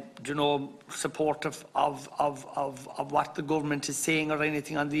supportive of what the government is saying or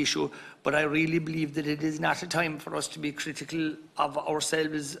anything on the issue, but I really believe that it is not a time for us to be critical of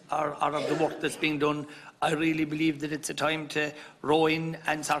ourselves or of the work that's being done. I really believe that it's a time to row in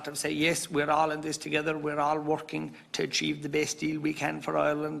and sort of say, yes, we're all in this together, we're all working to achieve the best deal we can for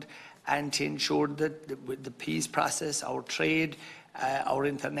Ireland and to ensure that the peace process, our trade, our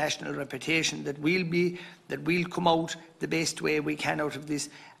international reputation, that we'll come out the best way we can out of this.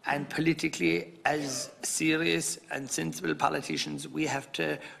 And politically, as serious and sensible politicians, we have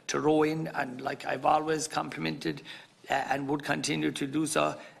to row in, and like I've always complimented and would continue to do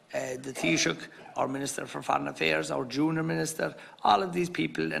so, the Taoiseach, our Minister for Foreign Affairs, our Junior Minister, all of these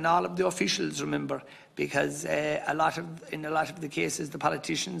people and all of the officials, remember, because in a lot of the cases the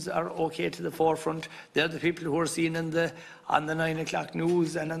politicians are okay to the forefront. They're the people who are seen on the 9 o'clock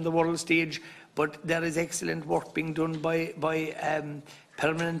news and on the world stage, but there is excellent work being done by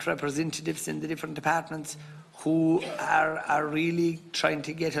permanent representatives in the different departments who are really trying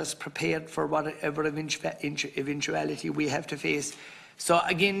to get us prepared for whatever eventuality we have to face. So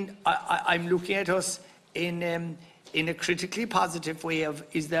again, I'm looking at us in a critically positive way of,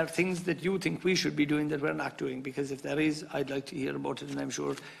 is there things that you think we should be doing that we're not doing? Because if there is, I'd like to hear about it, and I'm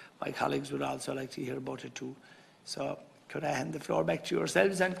sure my colleagues would also like to hear about it too. So could I hand the floor back to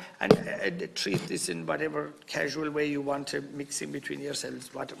yourselves and treat this in whatever casual way you want to mix in between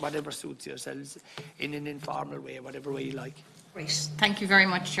yourselves, whatever suits yourselves, in an informal way, whatever way you like. Great. Thank you very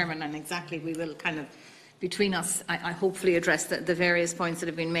much, Chairman. And exactly, we will kind of, between us, I hopefully address the various points that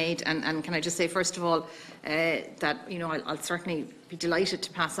have been made. And can I just say, first of all, that I'll certainly be delighted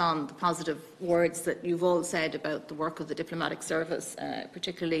to pass on the positive words that you've all said about the work of the diplomatic service,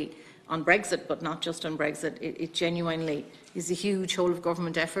 particularly on Brexit, but not just on Brexit. It genuinely is a huge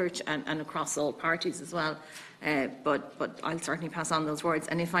whole-of-government effort and across all parties as well. But I'll certainly pass on those words.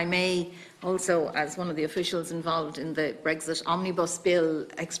 And if I may also, as one of the officials involved in the Brexit Omnibus Bill,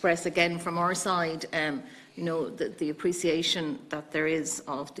 express again from our side the appreciation that there is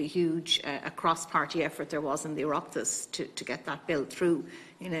of the huge cross-party effort there was in the Oireachtas to get that bill through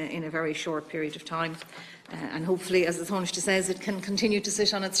in a very short period of time. And hopefully, as the Taoiseach says, it can continue to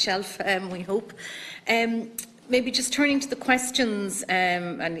sit on its shelf, we hope. Maybe just turning to the questions,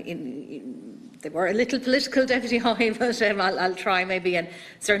 they were a little political, Deputy Haughey, but I'll try maybe, and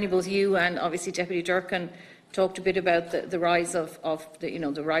certainly both you and obviously Deputy Durkan talked a bit about the rise of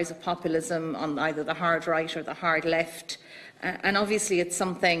the rise of populism on either the hard right or the hard left, and obviously it's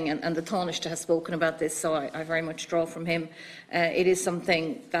something, and the Taoiseach has spoken about this, so I very much draw from him. It is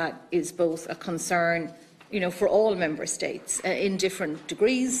something that is both a concern for all member states in different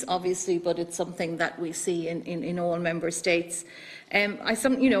degrees, obviously, but it's something that we see in all member states.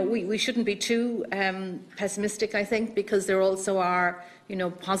 We shouldn't be too pessimistic, I think, because there also are,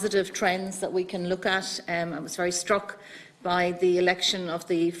 positive trends that we can look at. I was very struck by the election of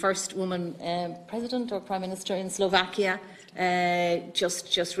the first woman president or prime minister in Slovakia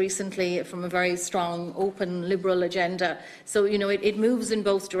just recently, from a very strong, open, liberal agenda. So, it moves in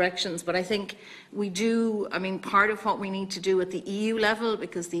both directions. But I think part of what we need to do at the EU level,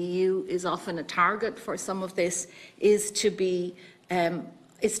 because the EU is often a target for some of this, is to be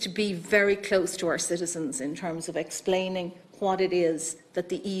very close to our citizens in terms of explaining what it is that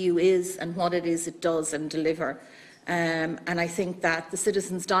the EU is and what it is it does and deliver. And I think that the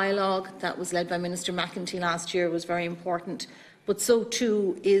citizens' dialogue that was led by Minister McEntee last year was very important, but so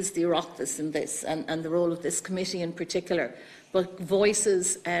too is the Oireachtas in this, and the role of this committee in particular. But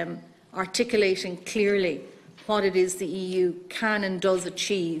voices articulating clearly what it is the EU can and does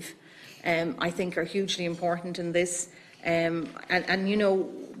achieve, I think, are hugely important in this.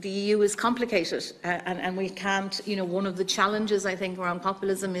 The EU is complicated, and we can't, one of the challenges, I think, around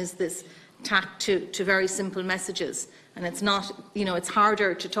populism is this tacked to very simple messages. And it's not, it's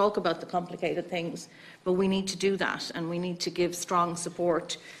harder to talk about the complicated things, but we need to do that, and we need to give strong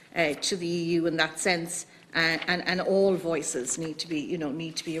support to the EU in that sense, and all voices need to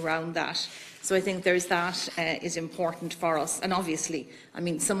be around that. So I think there's that is important for us. And obviously,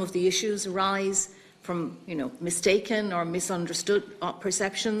 some of the issues arise from, mistaken or misunderstood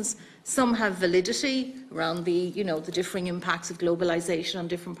perceptions. Some have validity around the differing impacts of globalisation on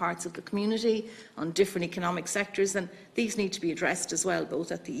different parts of the community, on different economic sectors, and these need to be addressed as well,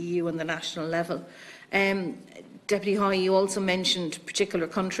 both at the EU and the national level. Deputy Haughey, you also mentioned particular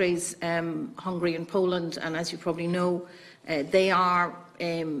countries, Hungary and Poland, and as you probably know, they are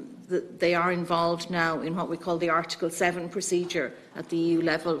involved now in what we call the Article 7 procedure at the EU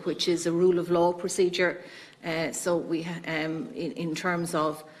level, which is a rule of law procedure. So we, in terms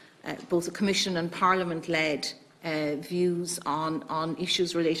of both the Commission and Parliament-led views on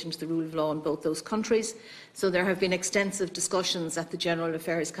issues relating to the rule of law in both those countries. So there have been extensive discussions at the General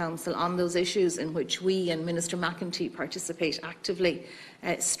Affairs Council on those issues, in which we and Minister McEntee participate actively,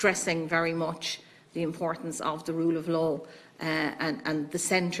 stressing very much the importance of the rule of law and the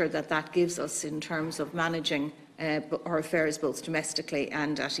centre that gives us in terms of managing our affairs both domestically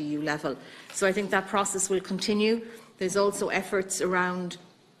and at EU level. So I think that process will continue. There's also efforts around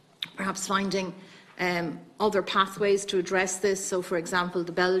perhaps finding other pathways to address this. So, for example,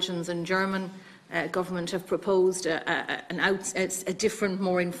 the Belgians and German government have proposed a different,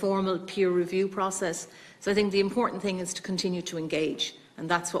 more informal peer review process. So I think the important thing is to continue to engage, and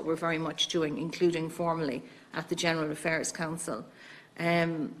that's what we're very much doing, including formally at the General Affairs Council.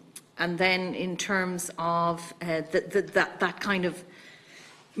 And then in terms of that kind of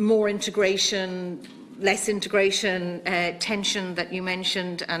more integration, less integration, tension that you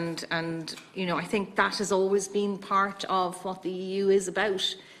mentioned, and I think that has always been part of what the EU is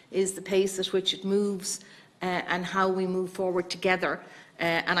about, is the pace at which it moves and how we move forward together.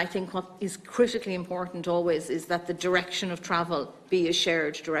 And I think what is critically important always is that the direction of travel be a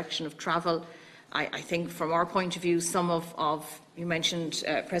shared direction of travel. I think from our point of view, some of you mentioned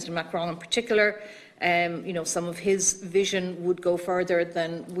President Macron in particular, some of his vision would go further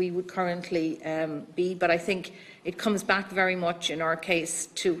than we would currently be. But I think it comes back very much in our case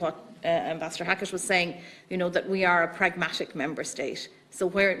to what Ambassador Hackett was saying, that we are a pragmatic member state. So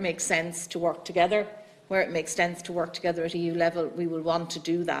where it makes sense to work together, where it makes sense to work together at EU level, we will want to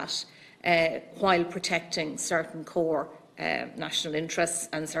do that while protecting certain core national interests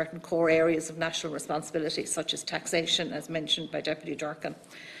and certain core areas of national responsibility, such as taxation, as mentioned by Deputy Durkan.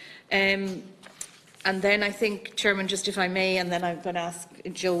 And then I think, Chairman, just if I may, and then I'm going to ask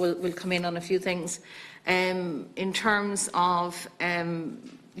Joe will come in on a few things. In terms of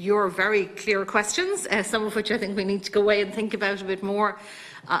your very clear questions, some of which I think we need to go away and think about a bit more,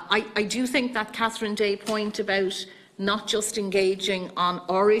 I do think that Catherine Day point about not just engaging on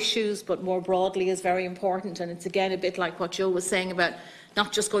our issues, but more broadly is very important. And it's again a bit like what Joe was saying about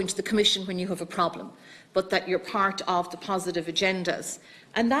not just going to the Commission when you have a problem, but that you're part of the positive agendas.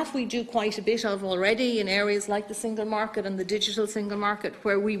 And that we do quite a bit of already in areas like the single market and the digital single market,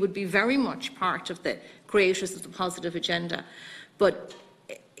 where we would be very much part of the creators of the positive agenda. But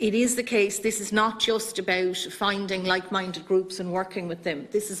it is the case, this is not just about finding like-minded groups and working with them.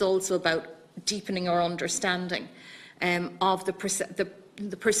 This is also about deepening our understanding of the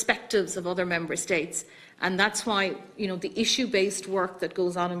perspectives of other member states. And that's why, the issue-based work that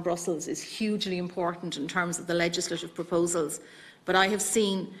goes on in Brussels is hugely important in terms of the legislative proposals. But I have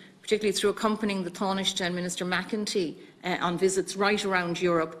seen particularly through accompanying the Taoiseach and Minister McEntee on visits right around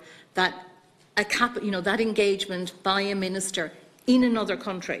Europe, that that engagement by a minister in another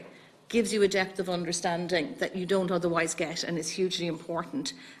country gives you a depth of understanding that you don't otherwise get, and is hugely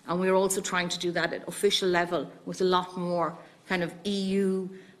important. And we're also trying to do that at official level with a lot more kind of EU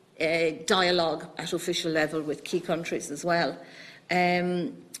dialogue at official level with key countries as well.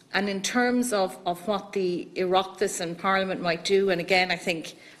 And in terms of what the Oireachtas and Parliament might do, and again,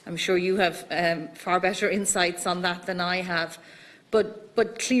 I'm sure you have far better insights on that than I have,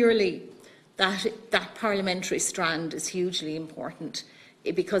 but clearly that parliamentary strand is hugely important,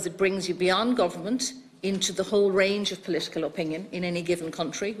 because it brings you beyond government into the whole range of political opinion in any given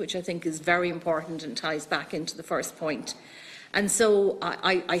country, which I think is very important and ties back into the first point. And so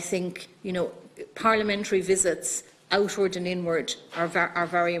I think, parliamentary visits, outward and inward, are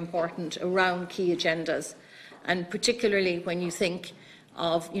very important around key agendas. And particularly when you think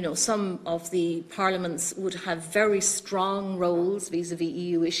of, some of the parliaments would have very strong roles vis-à-vis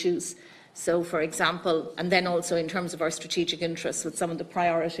EU issues. So, for example, and then also in terms of our strategic interests with some of the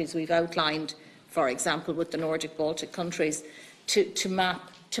priorities we've outlined, for example, with the Nordic Baltic countries, to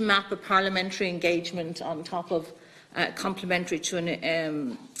map a parliamentary engagement on top of complementary to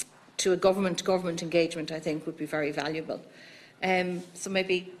a government-to-government engagement, I think would be very valuable. So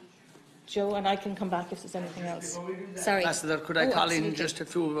maybe Joe and I can come back if there's anything else. Sorry. Ambassador, could I call in just a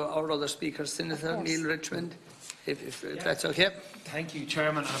few of our other speakers? Senator Neale Richmond, if that's okay. Thank you,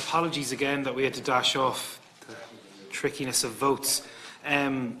 Chairman, and apologies again that we had to dash off the trickiness of votes.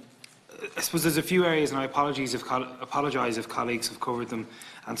 I suppose there's a few areas, and I apologise if colleagues have covered them,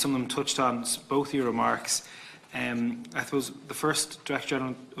 and some of them touched on both your remarks. I suppose the first, Director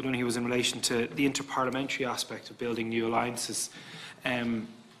General O'Donoghue, was in relation to the interparliamentary aspect of building new alliances.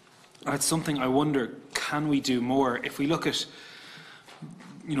 It's something I wonder, can we do more? If we look at,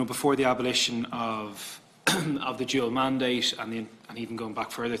 before the abolition of the dual mandate and even going back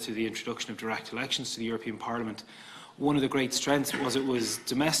further to the introduction of direct elections to the European Parliament, one of the great strengths was it was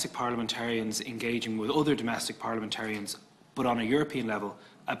domestic parliamentarians engaging with other domestic parliamentarians, but on a European level,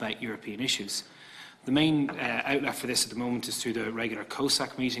 about European issues. The main outlet for this at the moment is through the regular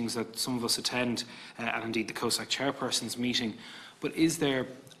COSAC meetings that some of us attend, and indeed the COSAC chairperson's meeting. But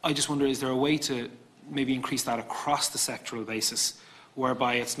I just wonder, is there a way to maybe increase that across the sectoral basis,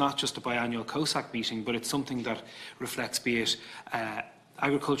 whereby it's not just a biannual COSAC meeting, but it's something that reflects, be it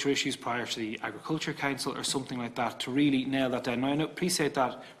agriculture issues prior to the Agriculture Council or something like that, to really nail that down. Now, I appreciate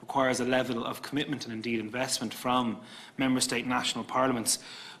that requires a level of commitment and indeed investment from Member State national parliaments,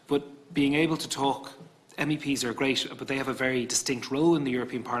 but being able to talk, MEPs are great, but they have a very distinct role in the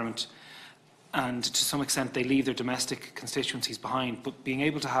European Parliament, and to some extent they leave their domestic constituencies behind. But being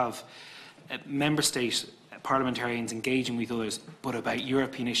able to have Member State parliamentarians engaging with others, but about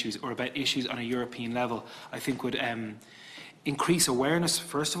European issues or about issues on a European level, I think would increase awareness,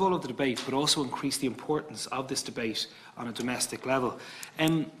 first of all, of the debate, but also increase the importance of this debate on a domestic level.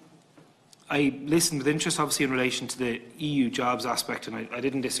 I listened with interest, obviously, in relation to the EU jobs aspect, and I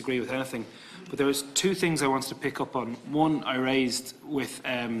didn't disagree with anything. But there was two things I wanted to pick up on. One, I raised with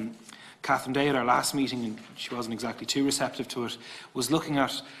Catherine Day at our last meeting, and she wasn't exactly too receptive to it, was looking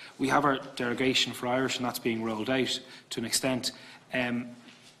at, we have our derogation for Irish, and that's being rolled out to an extent.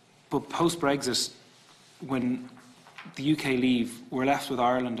 But post-Brexit, when the UK leave, we're left with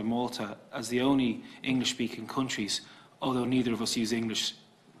Ireland and Malta as the only English-speaking countries, although neither of us use English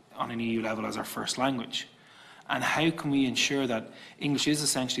on an EU level as our first language. And how can we ensure that English is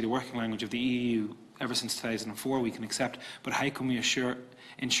essentially the working language of the EU ever since 2004, we can accept, but how can we ensure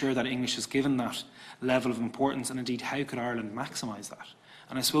that English is given that level of importance, and indeed how could Ireland maximise that?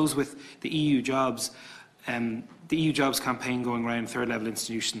 And I suppose with the EU jobs campaign going around third level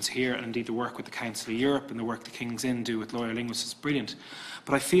institutions here, and indeed the work with the Council of Europe and the work the King's Inn do with lawyer linguists is brilliant.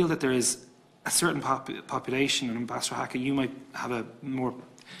 But I feel that there is a certain population, and Ambassador Haughey, you might have a more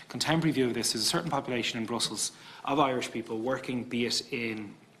contemporary view of this, is a certain population in Brussels of Irish people working, be it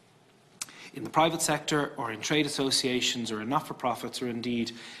in the private sector or in trade associations or in not-for-profits or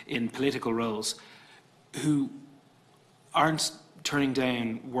indeed in political roles, who aren't turning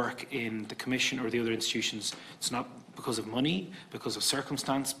down work in the Commission or the other institutions. It's not because of money, because of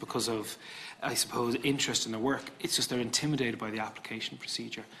circumstance, because of, I suppose, interest in the work. It's just they're intimidated by the application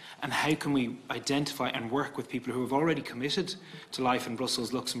procedure. And how can we identify and work with people who have already committed to life in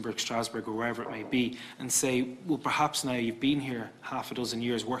Brussels, Luxembourg, Strasbourg, or wherever it may be, and say, well, perhaps now you've been here half a dozen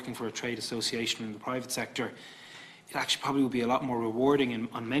years working for a trade association in the private sector, it actually probably would be a lot more rewarding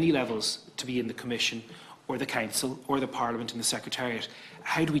on many levels to be in the Commission or the Council or the Parliament and the Secretariat.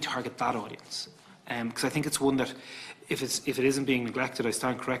 How do we target that audience? Because I think it's one that if it isn't being neglected, I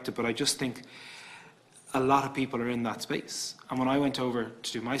stand corrected, but I just think a lot of people are in that space. And when I went over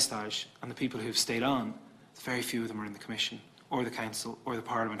to do my stage, and the people who've stayed on, very few of them are in the Commission, or the Council, or the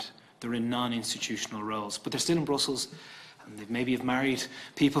Parliament. They're in non-institutional roles, but they're still in Brussels, and they maybe have married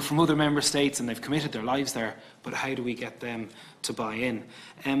people from other member states, and they've committed their lives there, but how do we get them to buy in?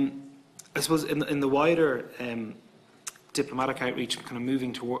 I suppose in the wider diplomatic outreach, kind of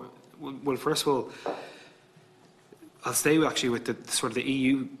moving toward, well, first of all, I'll stay actually with the sort of the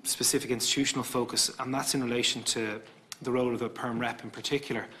EU-specific institutional focus, and that's in relation to the role of the Perm Rep in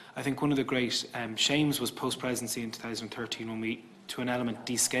particular. I think one of the great shames was post-presidency in 2013 when we, to an element,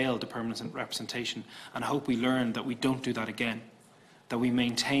 descaled the permanent representation, and I hope we learn that we don't do that again, that we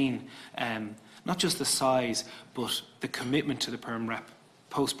maintain not just the size, but the commitment to the Perm Rep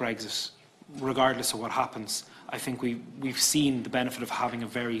post-Brexit, regardless of what happens. I think we've seen the benefit of having a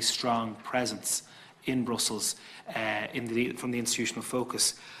very strong presence in Brussels from the institutional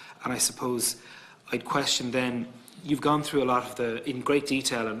focus. And I suppose I'd question then, you've gone through a lot of in great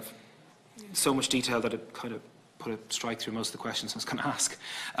detail, and so much detail that it kind of put a strike through most of the questions I was going to ask.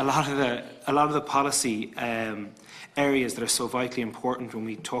 A lot of the policy areas that are so vitally important when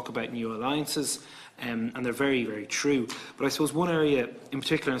we talk about new alliances, and they're very, very true. But I suppose one area in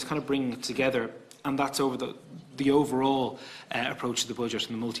particular, and it's kind of bringing it together, and that's over the overall approach to the budget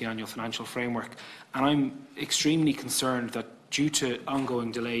and the multi-annual financial framework. And I'm extremely concerned that due to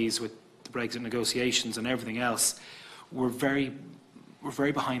ongoing delays with the Brexit negotiations and everything else, we're very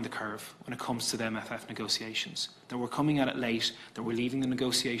behind the curve when it comes to the MFF negotiations. That we're coming at it late, that we're leaving the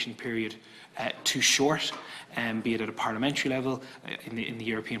negotiation period too short, be it at a parliamentary level, in the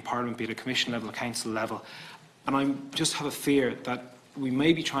European Parliament, be it at a Commission level, a Council level. And I just have a fear that we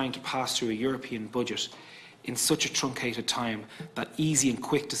may be trying to pass through a European budget in such a truncated time that easy and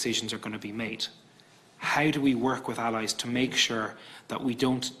quick decisions are going to be made. How do we work with allies to make sure that we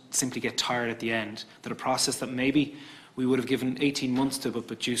don't simply get tired at the end, that a process that maybe we would have given 18 months to,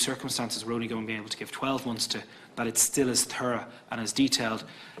 but due circumstances we're only going to be able to give 12 months to, that it's still as thorough and as detailed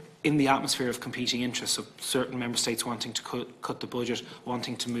in the atmosphere of competing interests of certain member states wanting to cut the budget,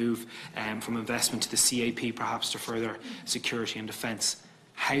 wanting to move from investment to the CAP perhaps to further security and defence.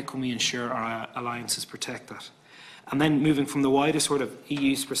 How can we ensure our alliances protect that? And then moving from the wider sort of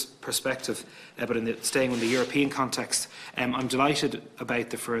EU perspective, but staying in the European context, I'm delighted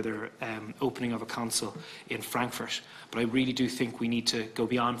about the further opening of a council in Frankfurt. But I really do think we need to go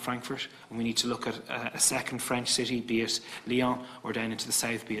beyond Frankfurt, and we need to look at a second French city, be it Lyon or down into the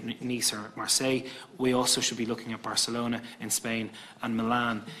south, be it Nice or Marseille. We also should be looking at Barcelona in Spain and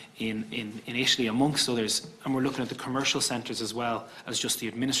Milan in Italy, amongst others. And we're looking at the commercial centres as well as just the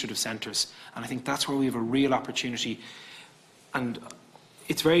administrative centres. And I think that's where we have a real opportunity. And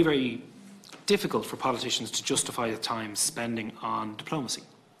it's very, very difficult for politicians to justify at times spending on diplomacy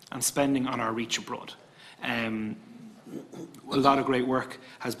and spending on our reach abroad. A lot of great work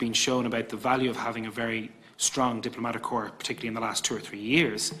has been shown about the value of having a very strong diplomatic corps, particularly in the last 2 or 3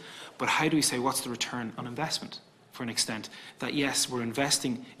 years. But how do we say what's the return on investment? For an extent, that yes, we're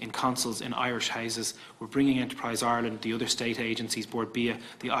investing in consuls in Irish houses, we're bringing Enterprise Ireland, the other state agencies, Board BIA,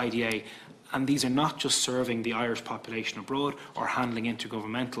 the IDA, and these are not just serving the Irish population abroad or handling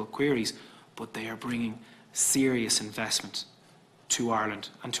intergovernmental queries, but they are bringing serious investment to Ireland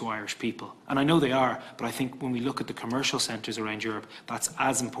and to Irish people. And I know they are, but I think when we look at the commercial centres around Europe, that's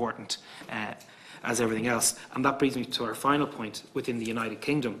as important as everything else. And that brings me to our final point within the United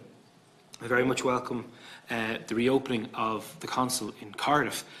Kingdom. I very much welcome the reopening of the consul in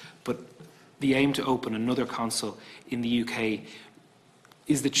Cardiff, but the aim to open another consul in the UK,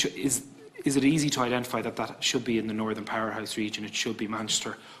 is it easy to identify that that should be in the Northern Powerhouse region, it should be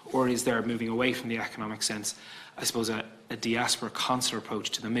Manchester, or is there, moving away from the economic sense, I suppose a diaspora consular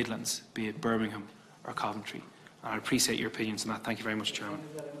approach to the Midlands, be it Birmingham or Coventry? I appreciate your opinions on that. Thank you very much, Chairman.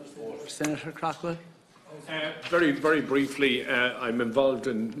 Senator Craughwell. Very, very briefly, I'm involved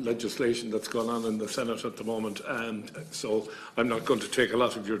in legislation that's going on in the Senate at the moment, and so I'm not going to take a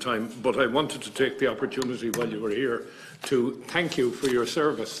lot of your time, but I wanted to take the opportunity while you were here to thank you for your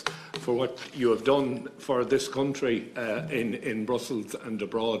service, for what you have done for this country in Brussels and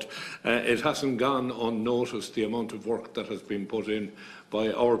abroad. It hasn't gone unnoticed, the amount of work that has been put in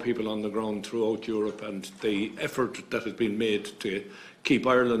by our people on the ground throughout Europe, and the effort that has been made to keep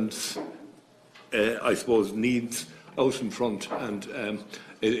Ireland's I suppose, needs out in front, and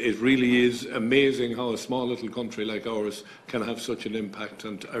it really is amazing how a small little country like ours can have such an impact,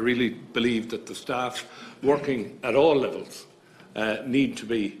 and I really believe that the staff working at all levels need to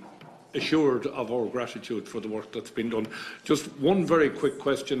be assured of our gratitude for the work that's been done. Just one very quick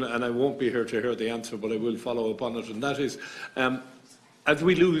question, and I won't be here to hear the answer, but I will follow up on it, and that is, as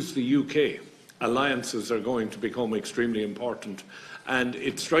we lose the UK, alliances are going to become extremely important. And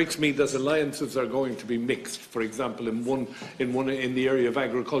it strikes me that alliances are going to be mixed. For example, in the area of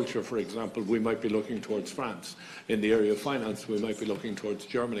agriculture, for example, we might be looking towards France. In the area of finance, we might be looking towards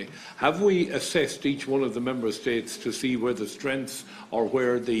Germany. Have we assessed each one of the member states to see where the strengths or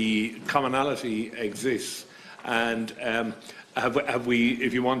where the commonality exists? And have we,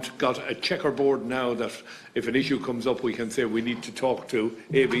 if you want, got a checkerboard now that if an issue comes up, we can say we need to talk to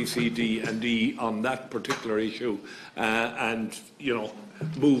A, B, C, D and E on that particular issue, and, you know,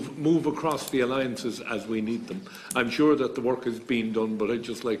 move across the alliances as we need them. I'm sure that the work is being done, but I'd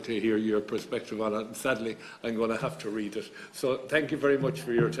just like to hear your perspective on it. And sadly, I'm going to have to read it. So thank you very much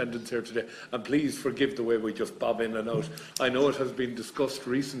for your attendance here today. And please forgive the way we just bob in and out. I know it has been discussed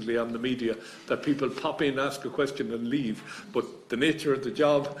recently on the media that people pop in, ask a question and leave, but the nature of the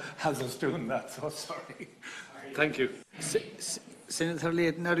job has us doing that, so sorry. Thank you. Senator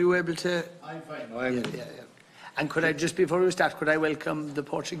Leyden, are you able to? I'm fine. Yeah. And could I, just before we start, could I welcome the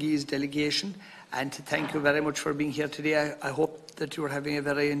Portuguese delegation and to thank you very much for being here today. I hope that you are having a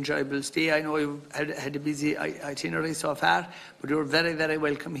very enjoyable stay. I know you had a busy itinerary so far, but you are very, very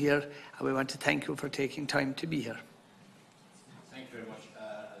welcome here, and we want to thank you for taking time to be here. Thank you very much.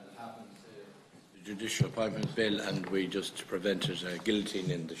 As it happens, the Judicial Appointment Bill, and we just prevented a guillotine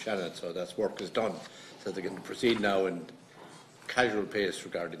in the Shannon, so that's work is done. So they can proceed now in casual pace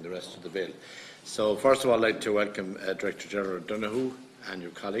regarding the rest of the bill. So first of all, I'd like to welcome Director General Donoghue and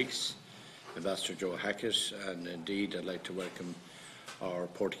your colleagues, Ambassador Joe Hackett, and indeed I'd like to welcome our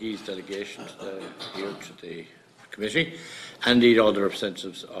Portuguese delegation here to the committee, and indeed all the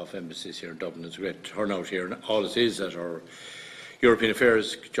representatives of embassies here in Dublin. It's a great turnout here, and all it is at our European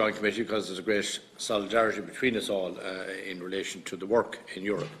Affairs Joint Committee, because there's a great solidarity between us all in relation to the work in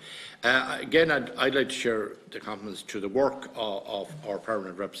Europe. Again, I'd like to share the compliments to the work of our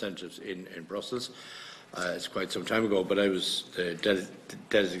permanent representatives in Brussels. It's quite some time ago, but I was the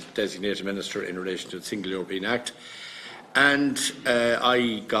designated minister in relation to the Single European Act, and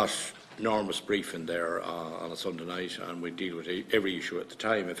I got enormous briefing there on a Sunday night, and we deal with every issue at the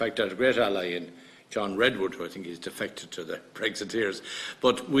time. In fact, I had a great ally in John Redwood, who I think is defected to the Brexiteers,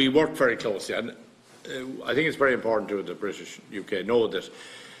 but we work very closely, and I think it's very important to the British UK know that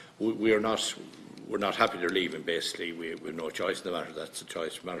we're not happy they're leaving. Basically, we have no choice in the matter. That's a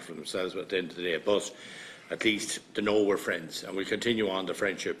choice matter for themselves at the end of the day. But at least they know we're friends, and we'll continue on the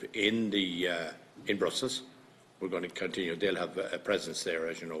friendship in Brussels. We're going to continue. They'll have a presence there,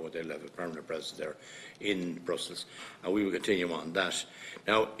 as you know. They'll have a permanent presence there in Brussels, and we will continue on that.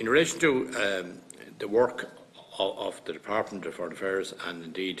 Now, in relation to the work of the Department of Foreign Affairs, and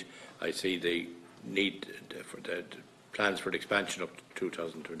indeed, I see the need for the plans for the expansion up to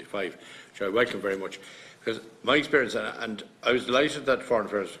 2025, which I welcome very much, because my experience, and I was delighted that Foreign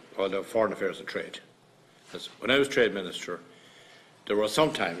Affairs and Trade, because when I was Trade Minister, there was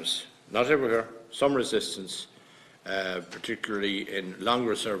sometimes, not everywhere, some resistance, particularly in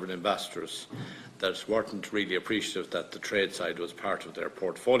longer serving ambassadors, that weren't really appreciative that the trade side was part of their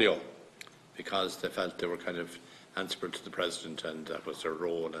portfolio, because they felt they were kind of answerable to the President, and that was their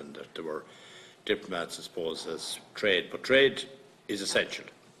role, and that there were diplomats, I suppose, as trade. But trade is essential.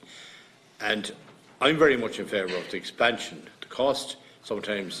 And I'm very much in favour of the expansion. The cost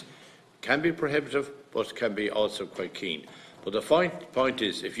sometimes can be prohibitive, but can be also quite keen. But the point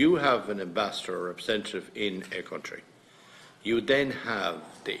is, if you have an ambassador or representative in a country, you then have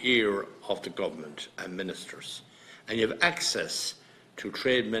the ear of the government and ministers, and you have access to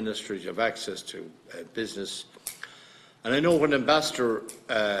trade ministers, you have access to business. And I know when an ambassador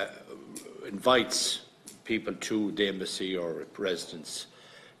invites people to the embassy or residence,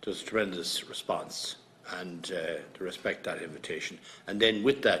 there's a tremendous response, and to respect that invitation. And then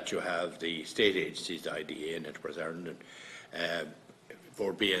with that you have the state agencies, the IDA and Enterprise Ireland, and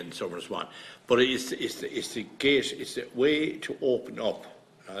Board B and so on and so on. But it's the gate, it's the way to open up.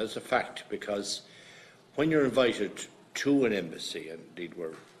 Now, that's a fact, because when you're invited to an embassy, and indeed we're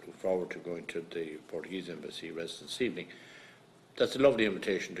looking forward to going to the Portuguese embassy residence this evening, that's a lovely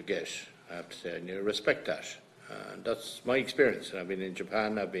invitation to get, I have to say, and you respect that. And that's my experience. I've been in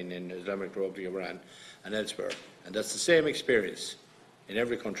Japan, I've been in Islamic Republic of Iran and elsewhere, and that's the same experience in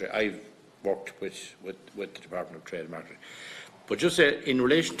every country I've worked with the Department of Trade and Marketing. But just in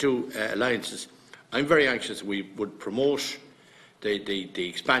relation to alliances, I'm very anxious we would promote the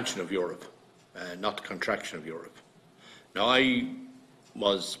expansion of Europe, not the contraction of Europe. Now, I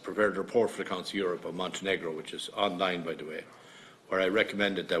was prepared a report for the Council of Europe on Montenegro, which is online, by the way, where I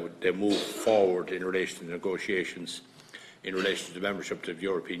recommended that they move forward in relation to negotiations in relation to the membership of the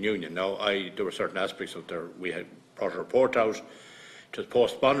European Union. Now, there were certain aspects of there. We had brought a report out, to the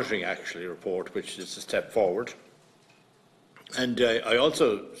post-monitoring actually report, which is a step forward. And I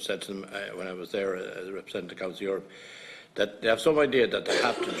also said to them when I was there as a representative of the Council of Europe, that they have some idea that they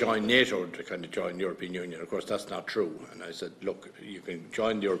have to join NATO to kind of join the European Union. Of course, that's not true. And I said, look, you can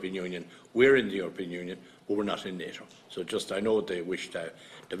join the European Union. We're in the European Union, but we're not in NATO. So just, I know they wish to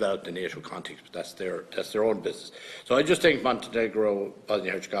develop the NATO context, but that's their own business. So I just think Montenegro,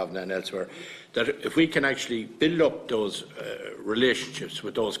 Bosnia-Herzegovina and elsewhere, that if we can actually build up those relationships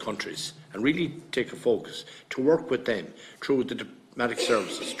with those countries and really take a focus to work with them through the diplomatic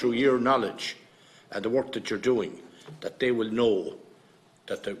services, through your knowledge and the work that you're doing, that they will know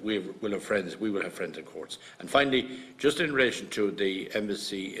that we will have friends in courts. And finally, just in relation to the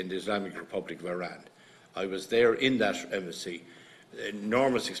embassy in the Islamic Republic of Iran, I was there in that embassy,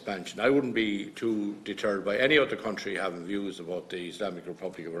 enormous expansion. I wouldn't be too deterred by any other country having views about the Islamic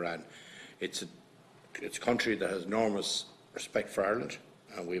Republic of Iran. It's a country that has enormous respect for Ireland,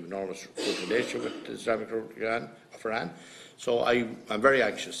 and we have enormous good relationship with the Islamic Republic of Iran. So I'm very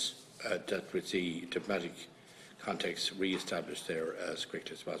anxious that we see diplomatic context re-established there as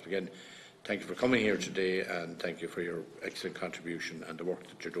quickly as possible. Again, thank you for coming here today, and thank you for your excellent contribution and the work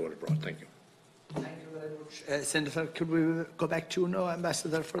that you're doing abroad. Thank you. Thank you very much. Senator, could we go back to now,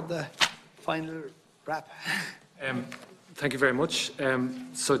 Ambassador, for the final wrap? Thank you very much.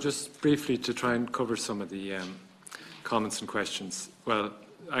 So just briefly to try and cover some of the comments and questions. Well,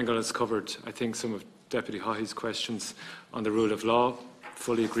 Angela has covered, I think, some of Deputy Haughey's questions on the rule of law.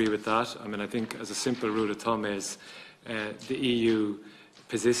 Fully agree with that. I mean, I think as a simple rule of thumb is the EU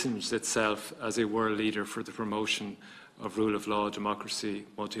positions itself as a world leader for the promotion of rule of law, democracy,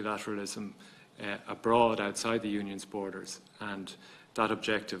 multilateralism abroad, outside the Union's borders, and that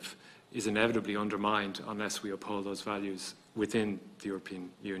objective is inevitably undermined unless we uphold those values within the European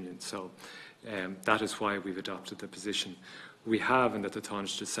Union. So that is why we've adopted the position we have and that the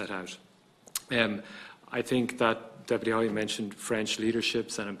Tánaiste has set out. I think that Deputy Haughey mentioned French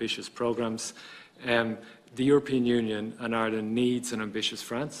leaderships and ambitious programmes. The European Union and Ireland needs an ambitious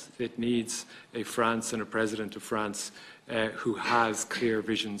France. It needs a France and a President of France who has clear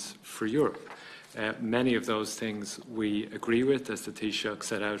visions for Europe. Many of those things we agree with, as the Taoiseach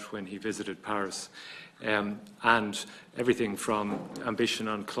set out when he visited Paris, and everything from ambition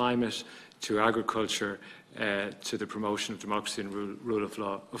on climate to agriculture to the promotion of democracy and rule of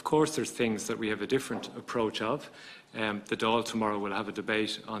law. Of course, there's things that we have a different approach of. The Dáil tomorrow will have a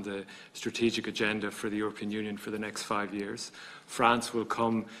debate on the strategic agenda for the European Union for the next 5 years. France will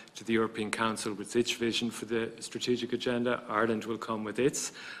come to the European Council with its vision for the strategic agenda. Ireland will come with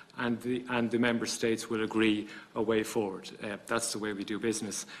its, and the member states will agree a way forward. That's the way we do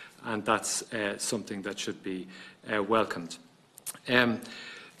business, and that's something that should be welcomed.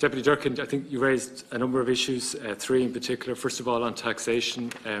 Deputy Durkan, I think you raised a number of issues, 3 in particular. First of all, on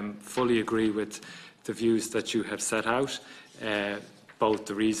taxation, fully agree with the views that you have set out, both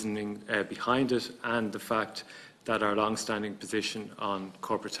the reasoning behind it and the fact that our long-standing position on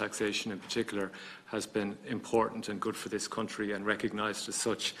corporate taxation in particular has been important and good for this country and recognised as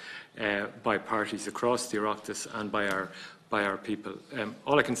such by parties across the Oireachtas and by our people.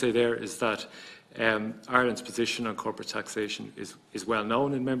 All I can say there is that Ireland's position on corporate taxation is well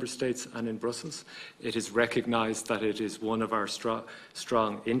known in Member States and in Brussels. It is recognised that it is one of our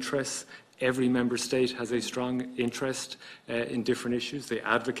strong interests. Every Member State has a strong interest in different issues. They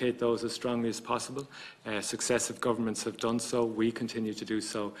advocate those as strongly as possible. Successive governments have done so. We continue to do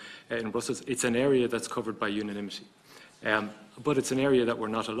so in Brussels. It's an area that's covered by unanimity, but it's an area that we're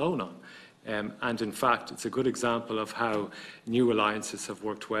not alone on. And in fact, it's a good example of how new alliances have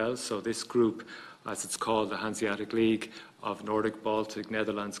worked well. So this group, as it's called, the Hanseatic League of Nordic, Baltic,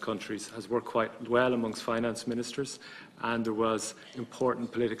 Netherlands countries, has worked quite well amongst finance ministers, and there was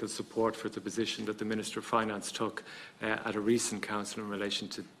important political support for the position that the Minister of Finance took at a recent council in relation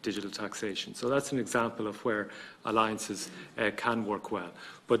to digital taxation. So that's an example of where alliances can work well.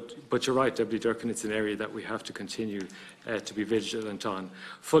 But you're right, Deputy Durkan, it's an area that we have to continue to be vigilant on.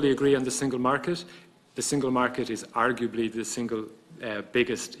 Fully agree on the single market. The single market is arguably the single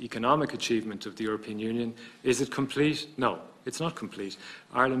biggest economic achievement of the European Union. Is it complete? No, it's not complete.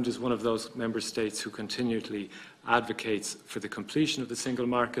 Ireland is one of those member states who continually advocates for the completion of the single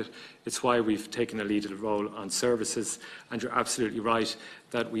market. It's why we've taken a leading role on services, and you're absolutely right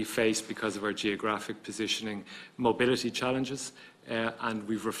that we face, because of our geographic positioning, mobility challenges, and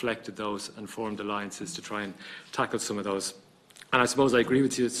we've reflected those and formed alliances to try and tackle some of those. And I suppose I agree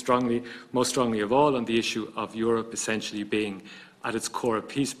with you strongly, most strongly of all, on the issue of Europe essentially being at its core a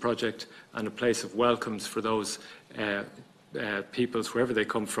peace project and a place of welcomes for those peoples, wherever they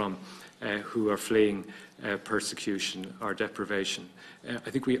come from, who are fleeing persecution or deprivation. I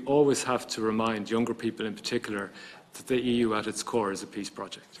think we always have to remind younger people in particular that the EU at its core is a peace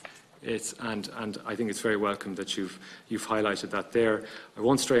project. And I think it's very welcome that you've highlighted that there. I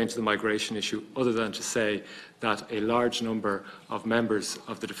won't stray into the migration issue other than to say that a large number of members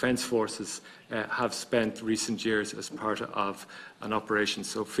of the Defence Forces have spent recent years as part of an Operation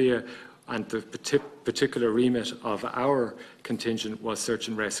Sophia, and the particular remit of our contingent was search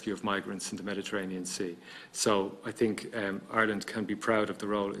and rescue of migrants in the Mediterranean Sea. So I think Ireland can be proud of the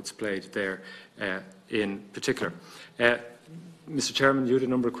role it's played there in particular. Mr. Chairman, you had a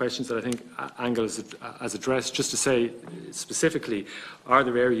number of questions that I think Angel has addressed. Just to say specifically, are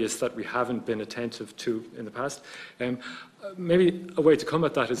there areas that we haven't been attentive to in the past? Maybe a way to come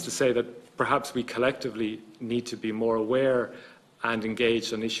at that is to say that perhaps we collectively need to be more aware and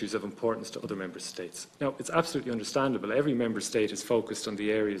engaged on issues of importance to other member states. Now, it's absolutely understandable. Every member state is focused on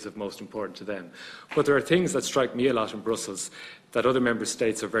the areas of most important to them. But there are things that strike me a lot in Brussels that other member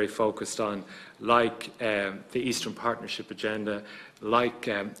states are very focused on, like the Eastern Partnership agenda, like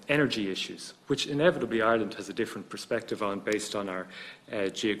energy issues, which inevitably Ireland has a different perspective on based on our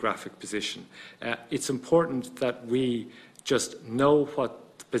geographic position. It's important that we just know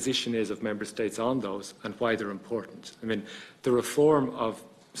what the position is of member states on those and why they're important. I mean, the reform of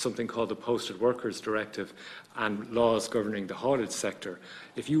something called the Posted Workers Directive and laws governing the haulage sector,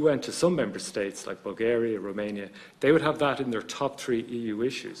 if you went to some member states like Bulgaria, Romania, they would have that in their top 3 EU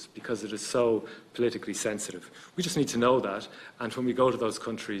issues because it is so politically sensitive. We just need to know that, and when we go to those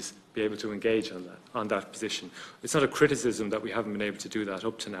countries, be able to engage on that position. It's not a criticism that we haven't been able to do that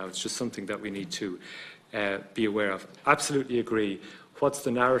up to now. It's just something that we need to be aware of. Absolutely agree. What's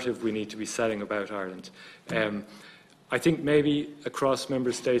the narrative we need to be setting about Ireland? I think maybe across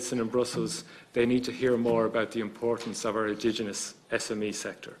member states and in Brussels, they need to hear more about the importance of our indigenous SME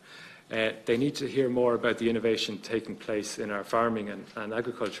sector. They need to hear more about the innovation taking place in our farming and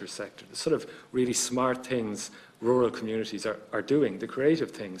agriculture sector, the sort of really smart things rural communities are doing, the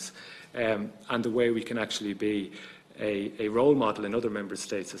creative things, and the way we can actually be a role model in other member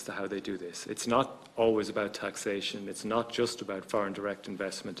states as to how they do this. It's not always about taxation. It's not just about foreign direct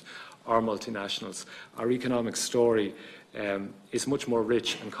investment or multinationals. Our economic story is much more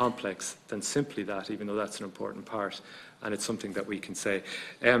rich and complex than simply that, even though that's an important part, and it's something that we can say.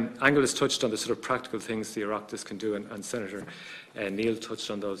 Angel has touched on the sort of practical things the Oireachtas can do, and Senator Neale touched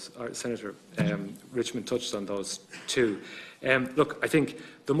on those, or Senator Richmond touched on those too. Look, I think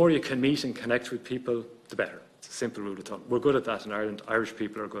the more you can meet and connect with people, the better. It's a simple rule of thumb. We're good at that in Ireland. Irish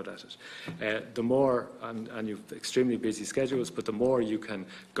people are good at it. The more, and you've extremely busy schedules, but the more you can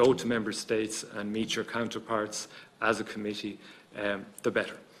go to member states and meet your counterparts as a committee, the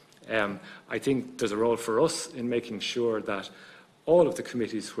better. I think there's a role for us in making sure that all of the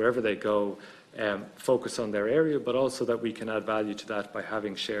committees, wherever they go, focus on their area, but also that we can add value to that by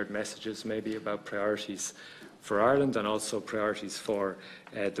having shared messages, maybe about priorities for Ireland and also priorities for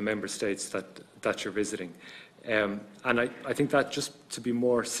the member states that you're visiting. And I think that just to be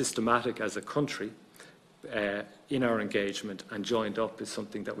more systematic as a country in our engagement and joined up is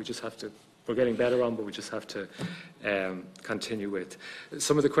something that we just have to, we're getting better on, but we just have to continue with.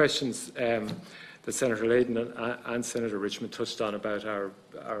 Some of the questions that Senator Leyden and Senator Richmond touched on about our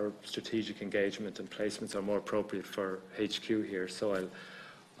strategic engagement and placements are more appropriate for HQ here, so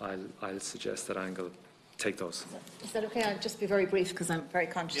I'll suggest that Angel take those. Is that okay? I'll just be very brief because I'm very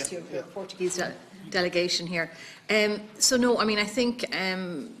conscious of the Portuguese delegation here. So no, I mean, I think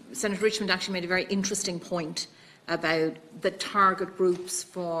Senator Richmond actually made a very interesting point about the target groups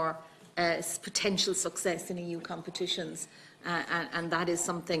for potential success in EU competitions. And that is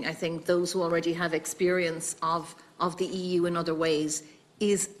something I think those who already have experience of the EU in other ways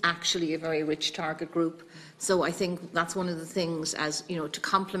is actually a very rich target group. So I think that's one of the things, as you know, to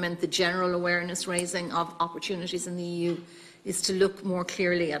complement the general awareness raising of opportunities in the EU, is to look more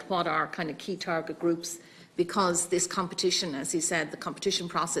clearly at what are kind of key target groups, because this competition, as he said, the competition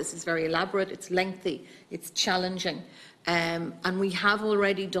process is very elaborate, it's lengthy, it's challenging, and we have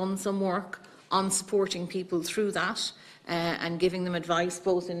already done some work on supporting people through that and giving them advice,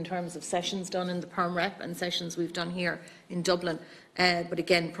 both in terms of sessions done in the Perm Rep and sessions we've done here in Dublin, but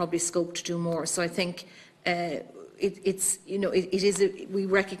again, probably scope to do more. So I think we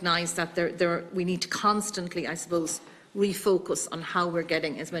recognise that we need to constantly, I suppose, refocus on how we're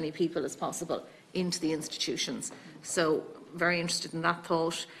getting as many people as possible into the institutions. So very interested in that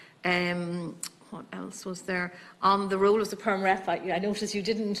thought. what else was there? On the role of the Perm Rep, I noticed you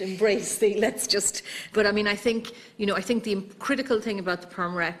didn't embrace the but I mean, I think the critical thing about the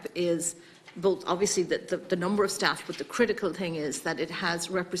Perm Rep is both obviously the number of staff, but the critical thing is that it has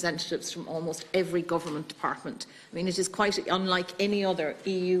representatives from almost every government department. I mean, it is quite unlike any other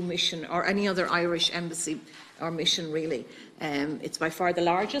EU mission or any other Irish embassy or mission, really. It's by far the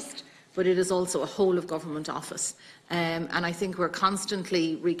largest, but it is also a whole of government office. And I think we're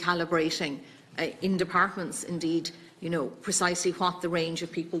constantly recalibrating in departments, indeed, precisely what the range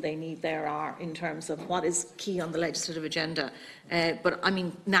of people they need there are in terms of what is key on the legislative agenda. But I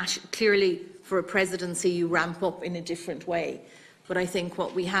mean, clearly for a presidency you ramp up in a different way. But I think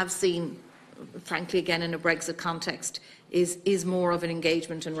what we have seen, frankly again in a Brexit context, is more of an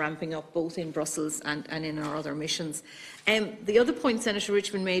engagement and ramping up both in Brussels and in our other missions. The other point Senator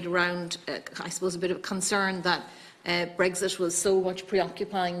Richmond made around, I suppose, a bit of concern that Brexit was so much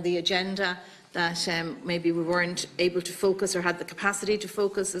preoccupying the agenda that maybe we weren't able to focus or had the capacity to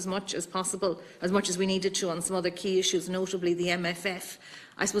focus as much as possible, as much as we needed to, on some other key issues, notably the MFF.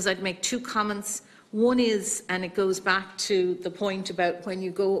 I suppose I'd make two comments. One is, and it goes back to the point about when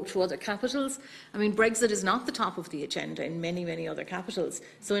you go to other capitals, I mean, Brexit is not the top of the agenda in many, many other capitals.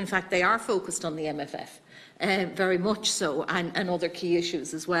 So, in fact, they are focused on the MFF, very much so, and other key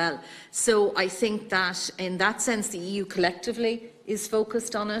issues as well. So I think that, in that sense, the EU collectively is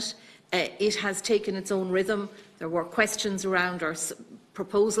focused on it. It has taken its own rhythm. There were questions around our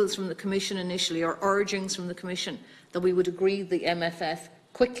proposals from the Commission initially, or urgings from the Commission, that we would agree the MFF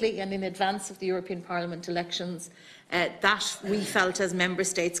quickly and in advance of the European Parliament elections. That we felt as Member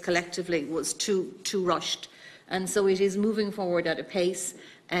States collectively was too rushed. And so it is moving forward at a pace.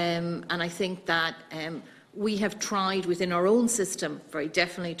 And I think that we have tried within our own system very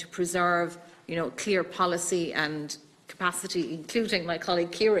definitely to preserve clear policy and capacity, including my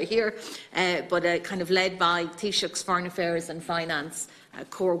colleague Ciara here, but kind of led by Taoiseach's Foreign Affairs and Finance, a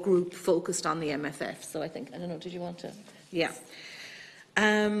core group focused on the MFF. So I think, I don't know, did you want to? Yeah.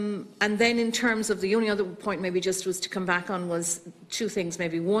 And then in terms of the only other point maybe just was to come back on was two things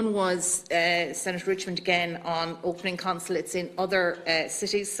maybe. One was Senator Richmond again on opening consulates in other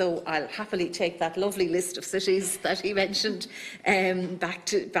cities, so I'll happily take that lovely list of cities that he mentioned back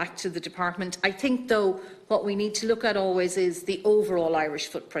to the department. I think though what we need to look at always is the overall Irish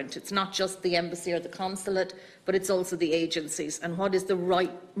footprint. It's not just the embassy or the consulate, but it's also the agencies and what is the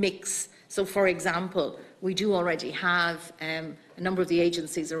right mix. So for example, we do already have a number of the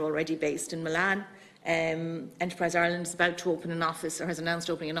agencies are already based in Milan. Enterprise Ireland is about to open an office, or has announced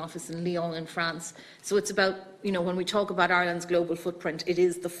opening an office in Lyon in France. So it's about, when we talk about Ireland's global footprint, it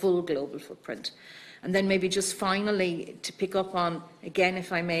is the full global footprint. And then maybe just finally to pick up on, again,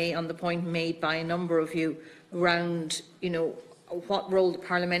 if I may, on the point made by a number of you around, what role the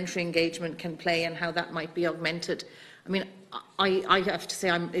parliamentary engagement can play and how that might be augmented. I mean, I have to say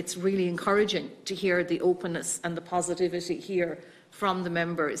it's really encouraging to hear the openness and the positivity here from the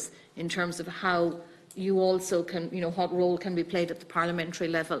members in terms of how you also can, what role can be played at the parliamentary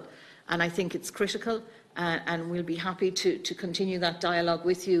level. And I think it's critical, and we'll be happy to continue that dialogue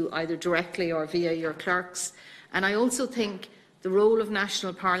with you, either directly or via your clerks. And I also think the role of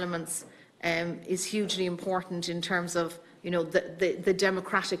national parliaments is hugely important in terms of the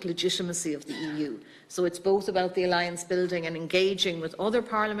democratic legitimacy of the EU. So it's both about the alliance building and engaging with other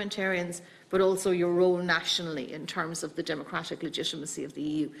parliamentarians, but also your role nationally in terms of the democratic legitimacy of the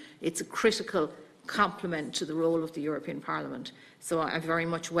EU. It's a critical complement to the role of the European Parliament. So I very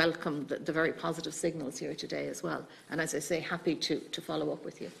much welcome the very positive signals here today as well. And as I say, happy to follow up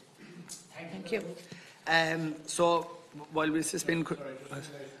with you. Thank you. So while we suspend... Sorry,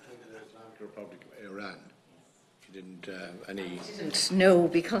 Islamic Republic of Iran. Didn't any... I didn't know,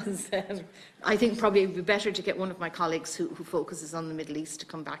 because I think probably it would be better to get one of my colleagues who focuses on the Middle East to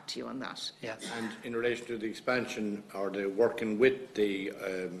come back to you on that. Yeah. And in relation to the expansion, are they working with the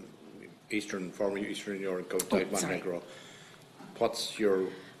former Eastern Europe like Montenegro? What's your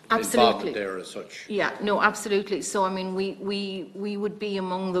involvement there as such? Yeah, no, absolutely. So, I mean, we would be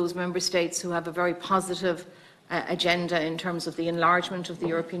among those member states who have a very positive agenda in terms of the enlargement of the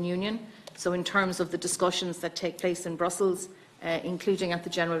European Union. So in terms of the discussions that take place in Brussels, including at the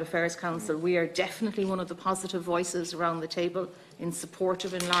General Affairs Council, we are definitely one of the positive voices around the table in support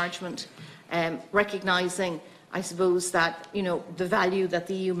of enlargement, recognising, I suppose, that the value that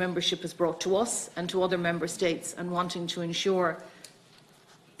the EU membership has brought to us and to other member states, and wanting to ensure,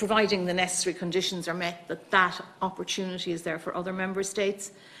 providing the necessary conditions are met, that opportunity is there for other member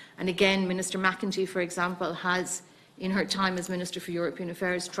states. And again, Minister McEntee, for example, has in her time as Minister for European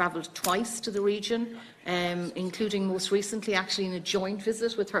Affairs, travelled twice to the region, including most recently actually in a joint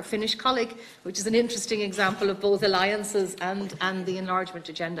visit with her Finnish colleague, which is an interesting example of both alliances and the enlargement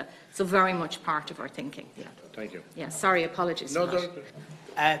agenda. So very much part of our thinking. Yeah. Thank you. Yeah, sorry, apologies. No, for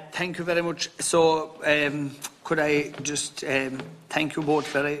that. Thank you very much. So, could I just thank you both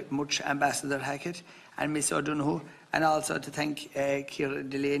very much, Ambassador Hackett and Ms O'Donoghue, and also to thank Ciara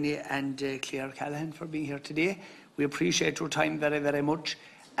Delaney and Claire Callahan for being here today. We appreciate your time very, very much.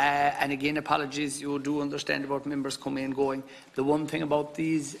 And again, apologies, you do understand about members coming and going. The one thing about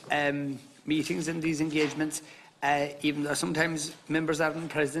these meetings and these engagements, even though sometimes members aren't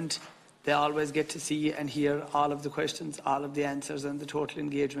present, they always get to see and hear all of the questions, all of the answers and the total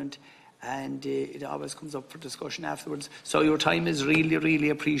engagement, and it always comes up for discussion afterwards. So your time is really,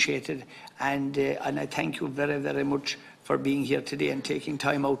 really appreciated, and I thank you very, very much for being here today and taking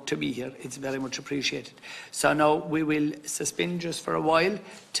time out to be here. It's very much appreciated. So now we will suspend just for a while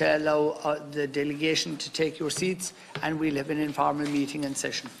to allow the delegation to take your seats, and we'll have an informal meeting and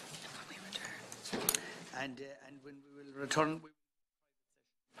session. And when we will return...